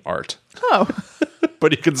making art. Oh.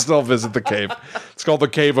 But you can still visit the cave. It's called the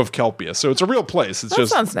Cave of Kelpius. So it's a real place. It's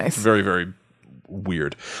just sounds nice. Very, very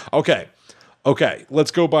weird. Okay, let's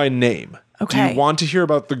go by name. Okay. Do you want to hear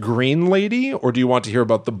about the Green Lady, or do you want to hear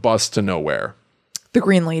about the Bus to Nowhere? The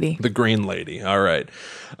Green Lady. The Green Lady. All right.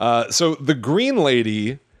 So the Green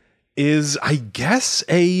Lady is, I guess,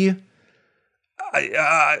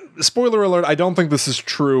 spoiler alert, I don't think this is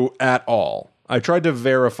true at all. I tried to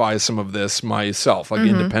verify some of this myself, like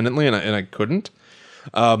independently, and I couldn't.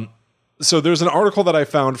 So there's an article that I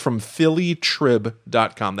found from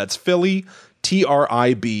phillytrib.com. That's Philly,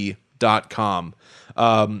 TRIB.com.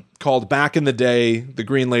 Called Back in the Day, the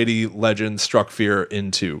Green Lady Legend Struck Fear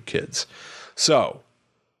into Kids. So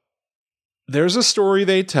there's a story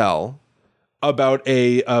they tell about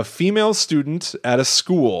a female student at a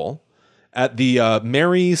school, at the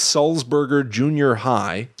Mary Sulzberger Junior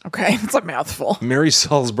High. Okay, it's a mouthful. Mary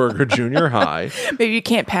Sulzberger Junior High. Maybe you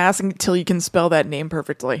can't pass until you can spell that name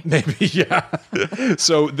perfectly. Maybe, yeah.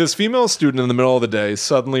 So this female student in the middle of the day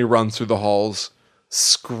suddenly runs through the halls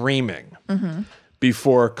screaming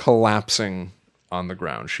before collapsing on the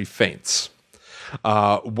ground. She faints.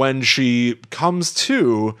 When she comes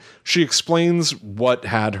to, she explains what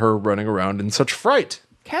had her running around in such fright.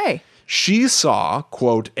 Okay. She saw,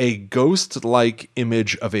 quote, a ghost-like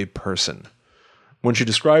image of a person. When she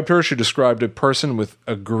described her, she described a person with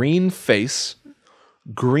a green face,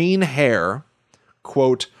 green hair,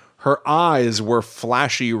 quote, her eyes were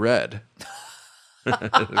flashy red.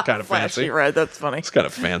 Kind of Flashy fancy. red, that's funny. It's kind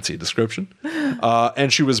of fancy description.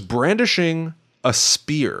 And she was brandishing a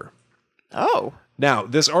spear. Oh. Now,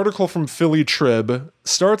 this article from Philly Trib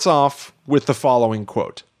starts off with the following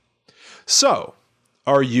quote. So,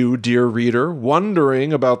 are you, dear reader,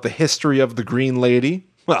 wondering about the history of the Green Lady?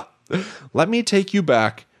 Well, let me take you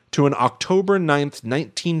back to an October 9th,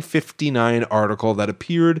 1959 article that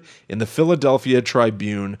appeared in the Philadelphia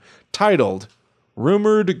Tribune titled,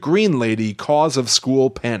 Rumored Green Lady Cause of School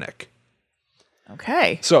Panic.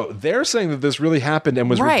 Okay. So they're saying that this really happened and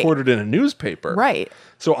was reported in a newspaper. Right.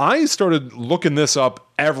 So I started looking this up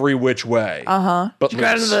every which way. But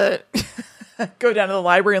Go down to the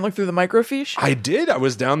library and look through the microfiche. I did. I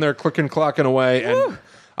was down there clicking, clocking away, and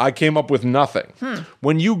I came up with nothing.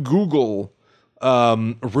 When you Google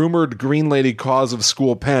rumored Green Lady cause of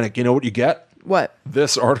school panic, you know what you get? What?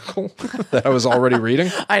 This article that I was already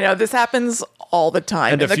reading. I know this happens all the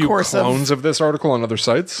time And in a the few course clones of this article on other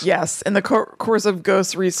sites. Yes, in the course of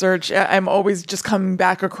ghost research, I'm always just coming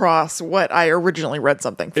back across what I originally read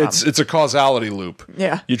something from. It's a causality loop.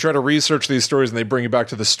 Yeah. You try to research these stories and they bring you back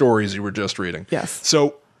to the stories you were just reading. Yes.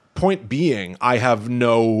 So, point being, I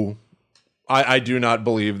do not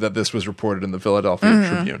believe that this was reported in the Philadelphia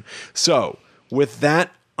Tribune. So, with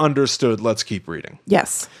that understood, let's keep reading.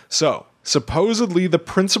 Yes. So, supposedly the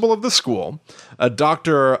principal of the school, a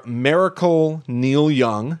Dr. Miracle Neil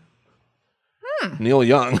Young. Neil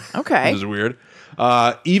Young. Okay. This is weird.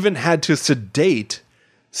 Even had to sedate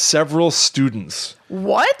several students.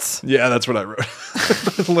 What? Yeah, that's what I wrote.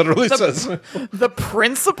 It literally says The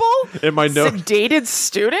principal? in my note. Sedated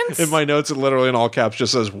students? In my notes, it literally in all caps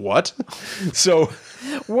just says what. So,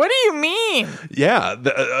 What do you mean? yeah,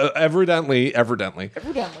 evidently,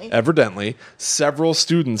 several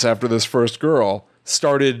students after this first girl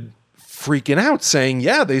started freaking out, saying,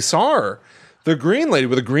 "Yeah, they saw her, the Green Lady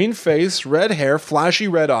with a green face, red hair, flashy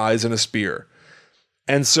red eyes, and a spear."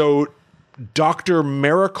 And so, Dr.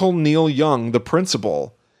 Miracle Neil Young, the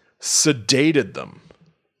principal, sedated them.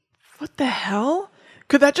 What the hell?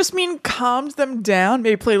 Could that just mean calmed them down?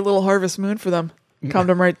 Maybe played a little Harvest Moon for them. Calmed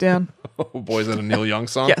them right down. Oh boy, is that a Neil Young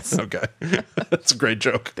song? Yes. Okay. That's a great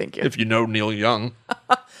joke. Thank you. If you know Neil Young.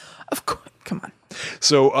 Of course. Come on.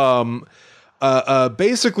 So,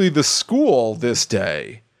 basically, the school this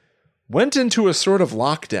day went into a sort of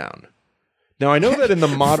lockdown. Now, I know that in the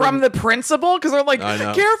modern... From the principal? Because they're like, I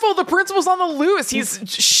know. careful, the principal's on the loose. He's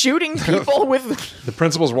shooting people with... The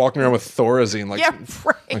principal's walking around with Thorazine, like, Yeah,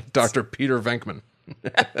 right. like Dr. Peter Venkman.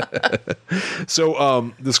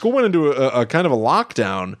 So, the school went into a kind of a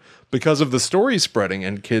lockdown because of the story spreading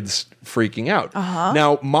and kids freaking out.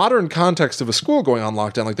 Now, modern context of a school going on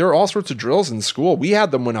lockdown, like there are all sorts of drills in school. We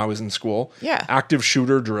had them when I was in school. Yeah. Active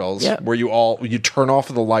shooter drills Yep. where you turn off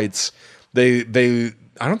the lights.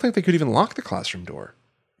 I don't think they could even lock the classroom door.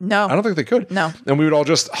 No. I don't think they could. No. And we would all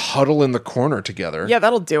just huddle in the corner together. Yeah,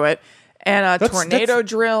 that'll do it. And tornado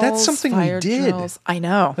drills. that's something we fire did. drills. I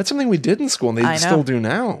know. That's something we did in school and they I know. still do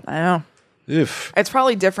now. I know. If It's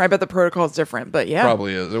probably different. I bet the protocol is different, but yeah.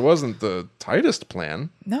 probably is. It wasn't the tightest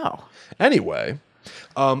plan. No. Anyway,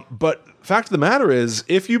 but fact of the matter is,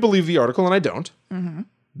 if you believe the article, and I don't,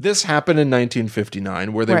 this happened in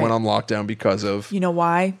 1959 where they Right. went on lockdown because of, You know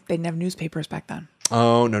why? They didn't have newspapers back then.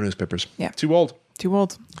 no newspapers. Yeah. Too old. Too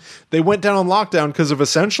old. They went down on lockdown because of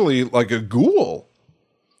essentially like a ghoul.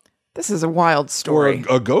 This is a wild Or story.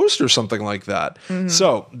 a ghost or something like that.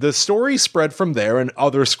 So the story spread from there, and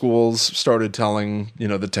other schools started telling,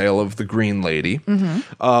 the tale of the Green Lady.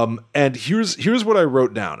 And here's what I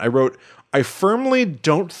wrote down. I wrote, I firmly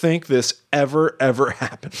don't think this ever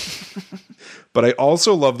happened. But I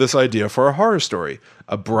also love this idea for a horror story.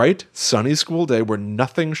 A bright, sunny school day where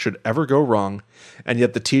nothing should ever go wrong, and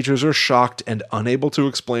yet the teachers are shocked and unable to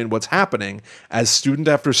explain what's happening as student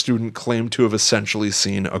after student claim to have essentially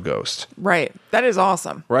seen a ghost. Right. That is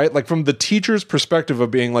awesome. Right? Like from the teacher's perspective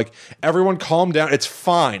of being like, everyone calm down. It's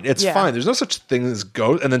fine. It's Yeah. fine. There's no such thing as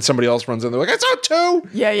ghost. And then somebody else runs in. They're like, I saw two.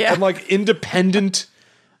 Yeah, yeah. And like independent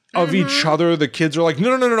of each other. The kids are like,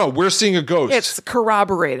 no, we're seeing a ghost. It's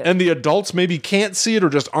corroborated. And the adults maybe can't see it or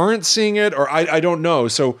just aren't seeing it, or I don't know.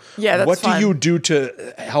 So Yeah, that's what fun. do you do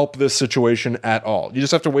to help this situation at all? You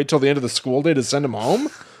just have to wait till the end of the school day to send them home?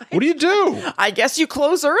 What do you do? I guess you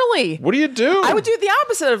close early. What do you do? I would do the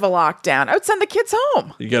opposite of a lockdown. I would send the kids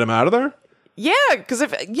home. You get them out of there? Yeah, because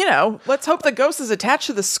if, let's hope the ghost is attached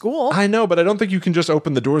to the school. I know, but I don't think you can just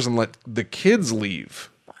open the doors and let the kids leave.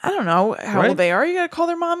 I don't know how Right? old they are. You got to call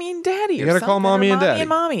their mommy and daddy. You got to call mommy and daddy. And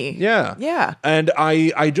mommy. Yeah. Yeah. And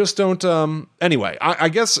I just don't, anyway, I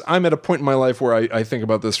guess I'm at a point in my life where I think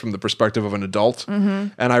about this from the perspective of an adult,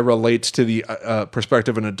 and I relate to the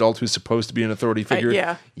perspective of an adult who's supposed to be an authority figure,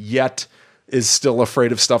 yeah. yet is still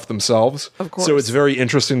afraid of stuff themselves. Of course. So it's very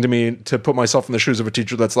interesting to me to put myself in the shoes of a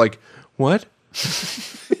teacher that's like, what?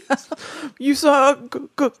 You saw a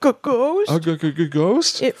ghost? A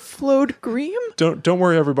ghost? It flowed green? Don't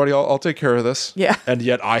worry, everybody. I'll take care of this. Yeah. And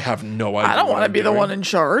yet I have no idea. I don't what want to I'm be the doing. one in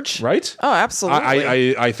charge. Right? Oh,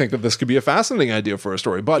 absolutely. I think that this could be a fascinating idea for a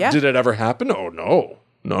story, but Yeah. did it ever happen? Oh no.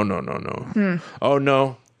 No. Oh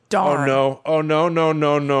no. Darn. Oh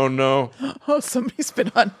no. Oh, somebody's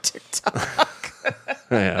been on TikTok.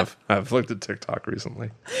 I have. I've looked at TikTok recently.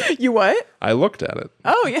 You what? I looked at it.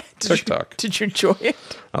 Oh, yeah. TikTok. Did you enjoy it?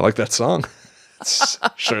 I like that song. It's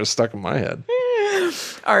sure stuck in my head.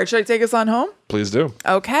 All right, should I take us on home? Please do.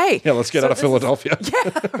 Okay. Yeah, let's get out of Philadelphia.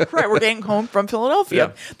 Right, we're getting home from Philadelphia.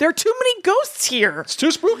 Yeah. There are too many ghosts here. It's too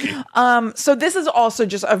spooky. So this is also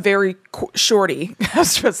just a very shorty, I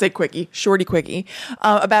was supposed to say quickie,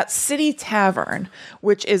 about City Tavern,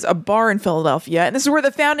 which is a bar in Philadelphia. And this is where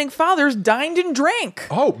the founding fathers dined and drank.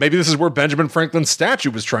 Oh, maybe this is where Benjamin Franklin's statue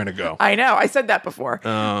was trying to go. I know, I said that before.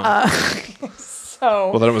 Well,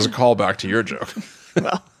 then it was a callback to your joke.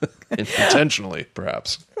 Well, Intentionally,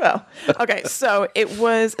 perhaps. okay. So it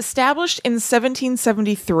was established in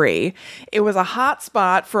 1773. It was a hot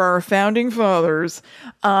spot for our founding fathers,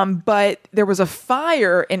 but there was a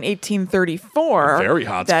fire in 1834. A very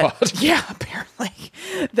hot spot. Yeah, apparently.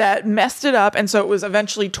 That messed it up, and so it was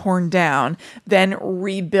eventually torn down, then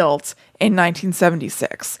rebuilt in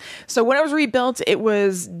 1976. So when it was rebuilt, it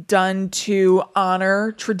was done to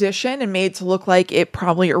honor tradition and made to look like it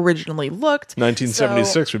probably originally looked.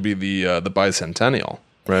 1976 would be the bicentennial,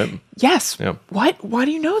 right? Yes. Yeah. What? Why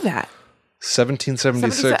do you know that?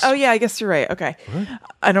 1776. Oh, yeah, I guess you're right. Okay.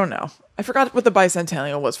 I don't know. I forgot what the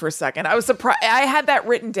bicentennial was for a second. I was surprised. I had that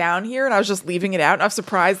written down here and I was just leaving it out. And I was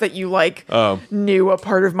surprised that you knew a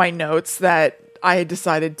part of my notes that I had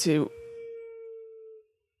decided to.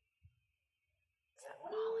 Is that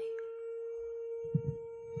Molly?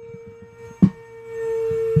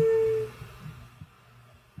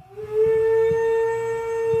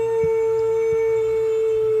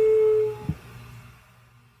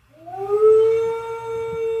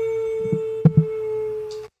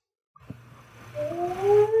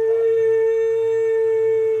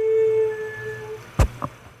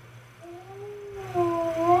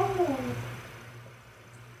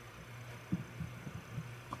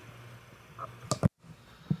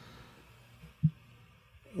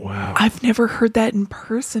 Wow. I've never heard that in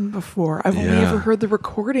person before. I've only Yeah. ever heard the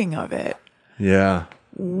recording of it. Yeah.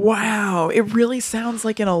 Wow. It really sounds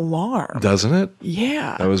like an alarm. Doesn't it?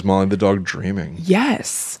 Yeah. That was Molly the dog dreaming.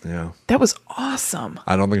 Yes. Yeah. That was awesome.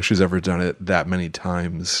 I don't think she's ever done it that many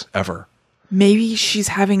times, ever. Maybe she's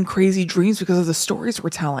having crazy dreams because of the stories we're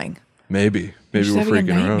telling. Maybe. Maybe She's we're having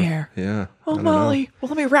a freaking her out. nightmare. Yeah. Oh, I don't know. Molly. Well,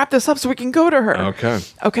 let me wrap this up so we can go to her. Okay.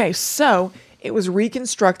 Okay, so it was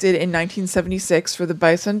reconstructed in 1976 for the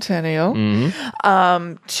bicentennial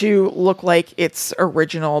to look like its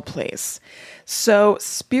original place. So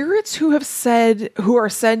spirits who are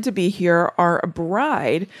said to be here are a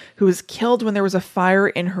bride who was killed when there was a fire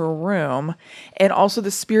in her room, and also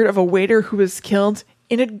the spirit of a waiter who was killed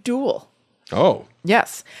in a duel. Oh.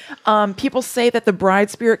 Yes. People say that the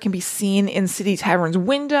bride spirit can be seen in City Tavern's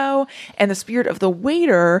window, and the spirit of the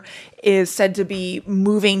waiter is said to be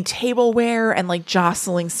moving tableware and like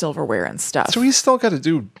jostling silverware and stuff. So he's still got to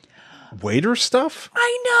do waiter stuff?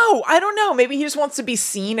 I know. I don't know. Maybe he just wants to be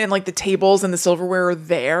seen and like the tables and the silverware are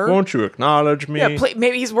there. Won't you acknowledge me? Yeah,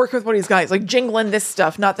 maybe he's working with what he's got. He's like jingling this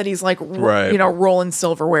stuff, not that he's like, Right. rolling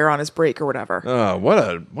silverware on his break or whatever. What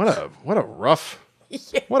a rough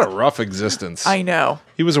what a rough existence. I know.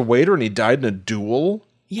 He was a waiter and he died in a duel.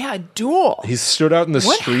 Yeah, a duel. He stood out in the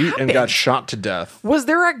What street and happened? got shot to death. Was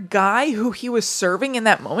there a guy who he was serving in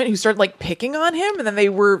that moment who started like picking on him and then they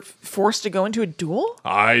were forced to go into a duel?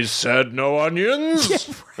 I said no onions.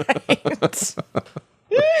 Right.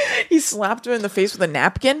 He slapped him in the face with a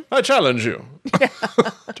napkin. I challenge you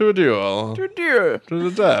to a duel. Dude. To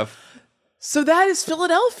the death. So that is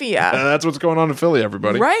Philadelphia. And that's what's going on in Philly,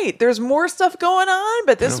 everybody. Right. There's more stuff going on,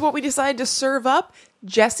 but this is what we decided to serve up.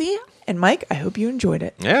 Jesse and Mike, I hope you enjoyed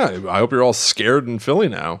it. Yeah, I hope you're all scared in Philly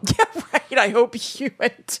now. Yeah, right. I hope you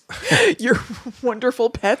and your wonderful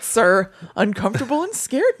pets are uncomfortable and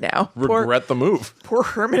scared now. Regret the move. Poor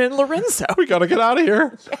Herman and Lorenzo. We got to get out of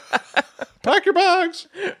here. Pack your bags.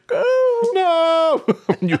 Go. No.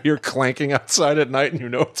 When you hear clanking outside at night and you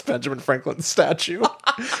know it's Benjamin Franklin's statue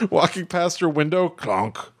walking past your window.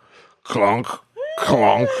 Clonk, clonk,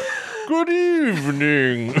 clonk. Good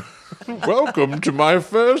evening. Welcome to my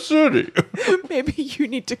fair city. Maybe you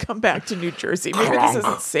need to come back to New Jersey. Maybe this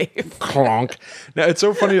isn't safe. Clonk. Now, it's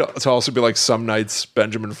so funny to also be like some nights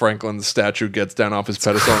Benjamin Franklin's statue gets down off his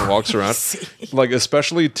pedestal and walks around. Like,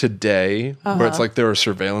 especially today, where it's like there are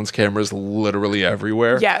surveillance cameras literally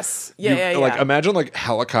everywhere. Yes. Yeah. Like, imagine like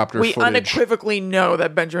helicopter We footage. unequivocally know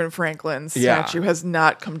that Benjamin Franklin's statue has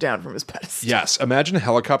not come down from his pedestal. Yes, imagine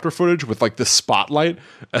helicopter footage with like the spotlight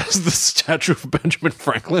as the statue of Benjamin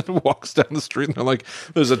Franklin walks down the street, and they're like,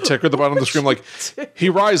 there's a ticker at the bottom of the screen, like, he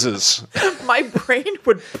rises. My brain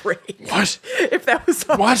would break. What? If that was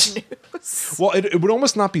on the news. Well, it would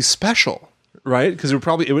almost not be special, right? Because it would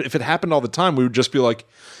probably, if it happened all the time, we would just be like,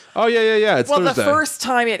 oh, yeah, it's Thursday. Well, the first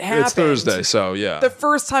time it happened. It's Thursday, so yeah. The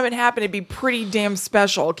first time it happened, it'd be pretty damn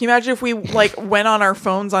special. Can you imagine if we like went on our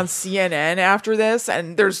phones on CNN after this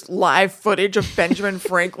and there's live footage of Benjamin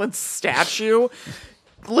Franklin's statue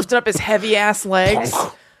lifting up his heavy ass legs,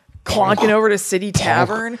 clonking over to City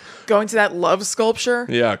Tavern, going to that love sculpture?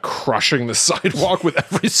 Yeah, crushing the sidewalk with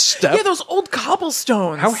every step. Yeah, those old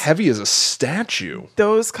cobblestones. How heavy is a statue?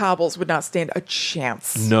 Those cobbles would not stand a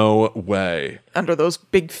chance No way. under those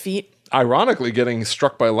big feet. Ironically, getting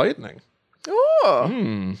struck by lightning.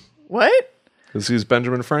 Oh. What? Because he's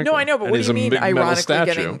Benjamin Franklin. No, I know, but and what do he's you a mean, big metal ironically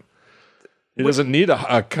statue. getting... He doesn't need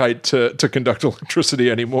a kite to conduct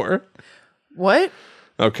electricity anymore. What?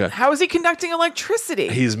 Okay. How is he conducting electricity?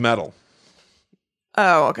 He's metal.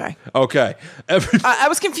 Oh, okay. Okay. I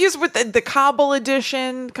was confused with the cobble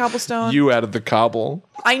edition, cobblestone. You added the cobble.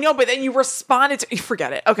 I know, but then you responded to...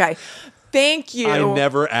 Forget it. Okay. Thank you. I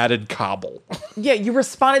never added cobble. Yeah, you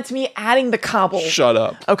responded to me adding the cobble. Shut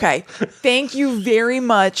up. Okay. Thank you very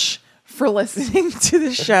much for listening to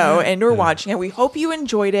the show and or watching it. We hope you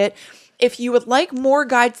enjoyed it. If you would like more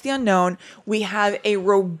Guides to the Unknown, we have a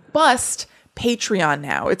robust Patreon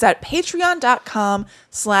now. It's at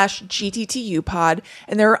patreon.com/GTTUpod.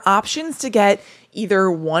 And there are options to get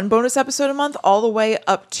either one bonus episode a month all the way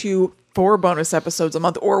up to 4 bonus episodes a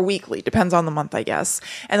month or weekly. Depends on the month, I guess.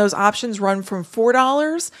 And those options run from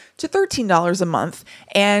 $4 to $13 a month.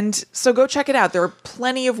 And so go check it out. There are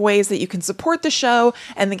plenty of ways that you can support the show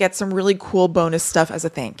and then get some really cool bonus stuff as a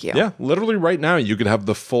thank you. Yeah, literally right now you could have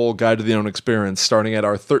the full Guide to the Unknown experience starting at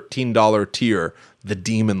our $13 tier, the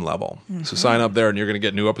Demon level. So sign up there and you're going to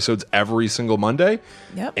get new episodes every single Monday.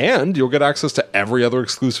 Yep. And you'll get access to every other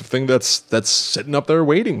exclusive thing that's sitting up there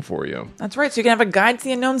waiting for you. That's right. So you can have a Guide to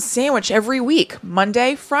the Unknown sandwich every week,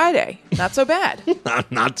 Monday, Friday. Not so bad.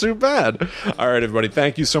 Not too bad. All right, everybody.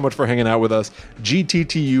 Thank you so much for hanging out with us.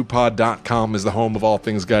 GTTUpod.com is the home of all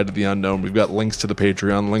things Guide to the Unknown. We've got links to the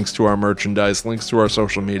Patreon, links to our merchandise, links to our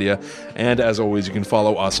social media. And as always, you can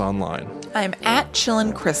follow us online. I'm at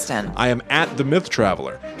Chillin' Kristen. I am at The Myth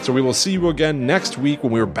Traveler. So we will see you again next week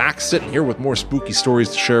when we're back sitting here with more spooky stories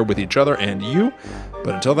to share with each other and you.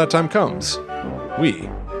 But until that time comes, we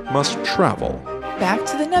must travel. Back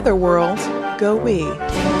to the netherworld, go we.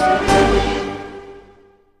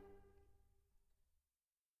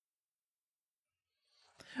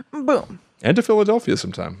 Boom. And to Philadelphia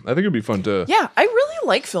sometime. I think it'd be fun to... Yeah, I really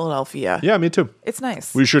like Philadelphia. Yeah, me too. It's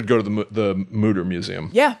nice. We should go to the Mütter Museum.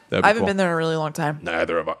 Yeah, That'd be I haven't cool. been there in a really long time.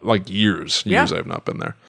 Neither have I. Like years. Yeah. I have not been there.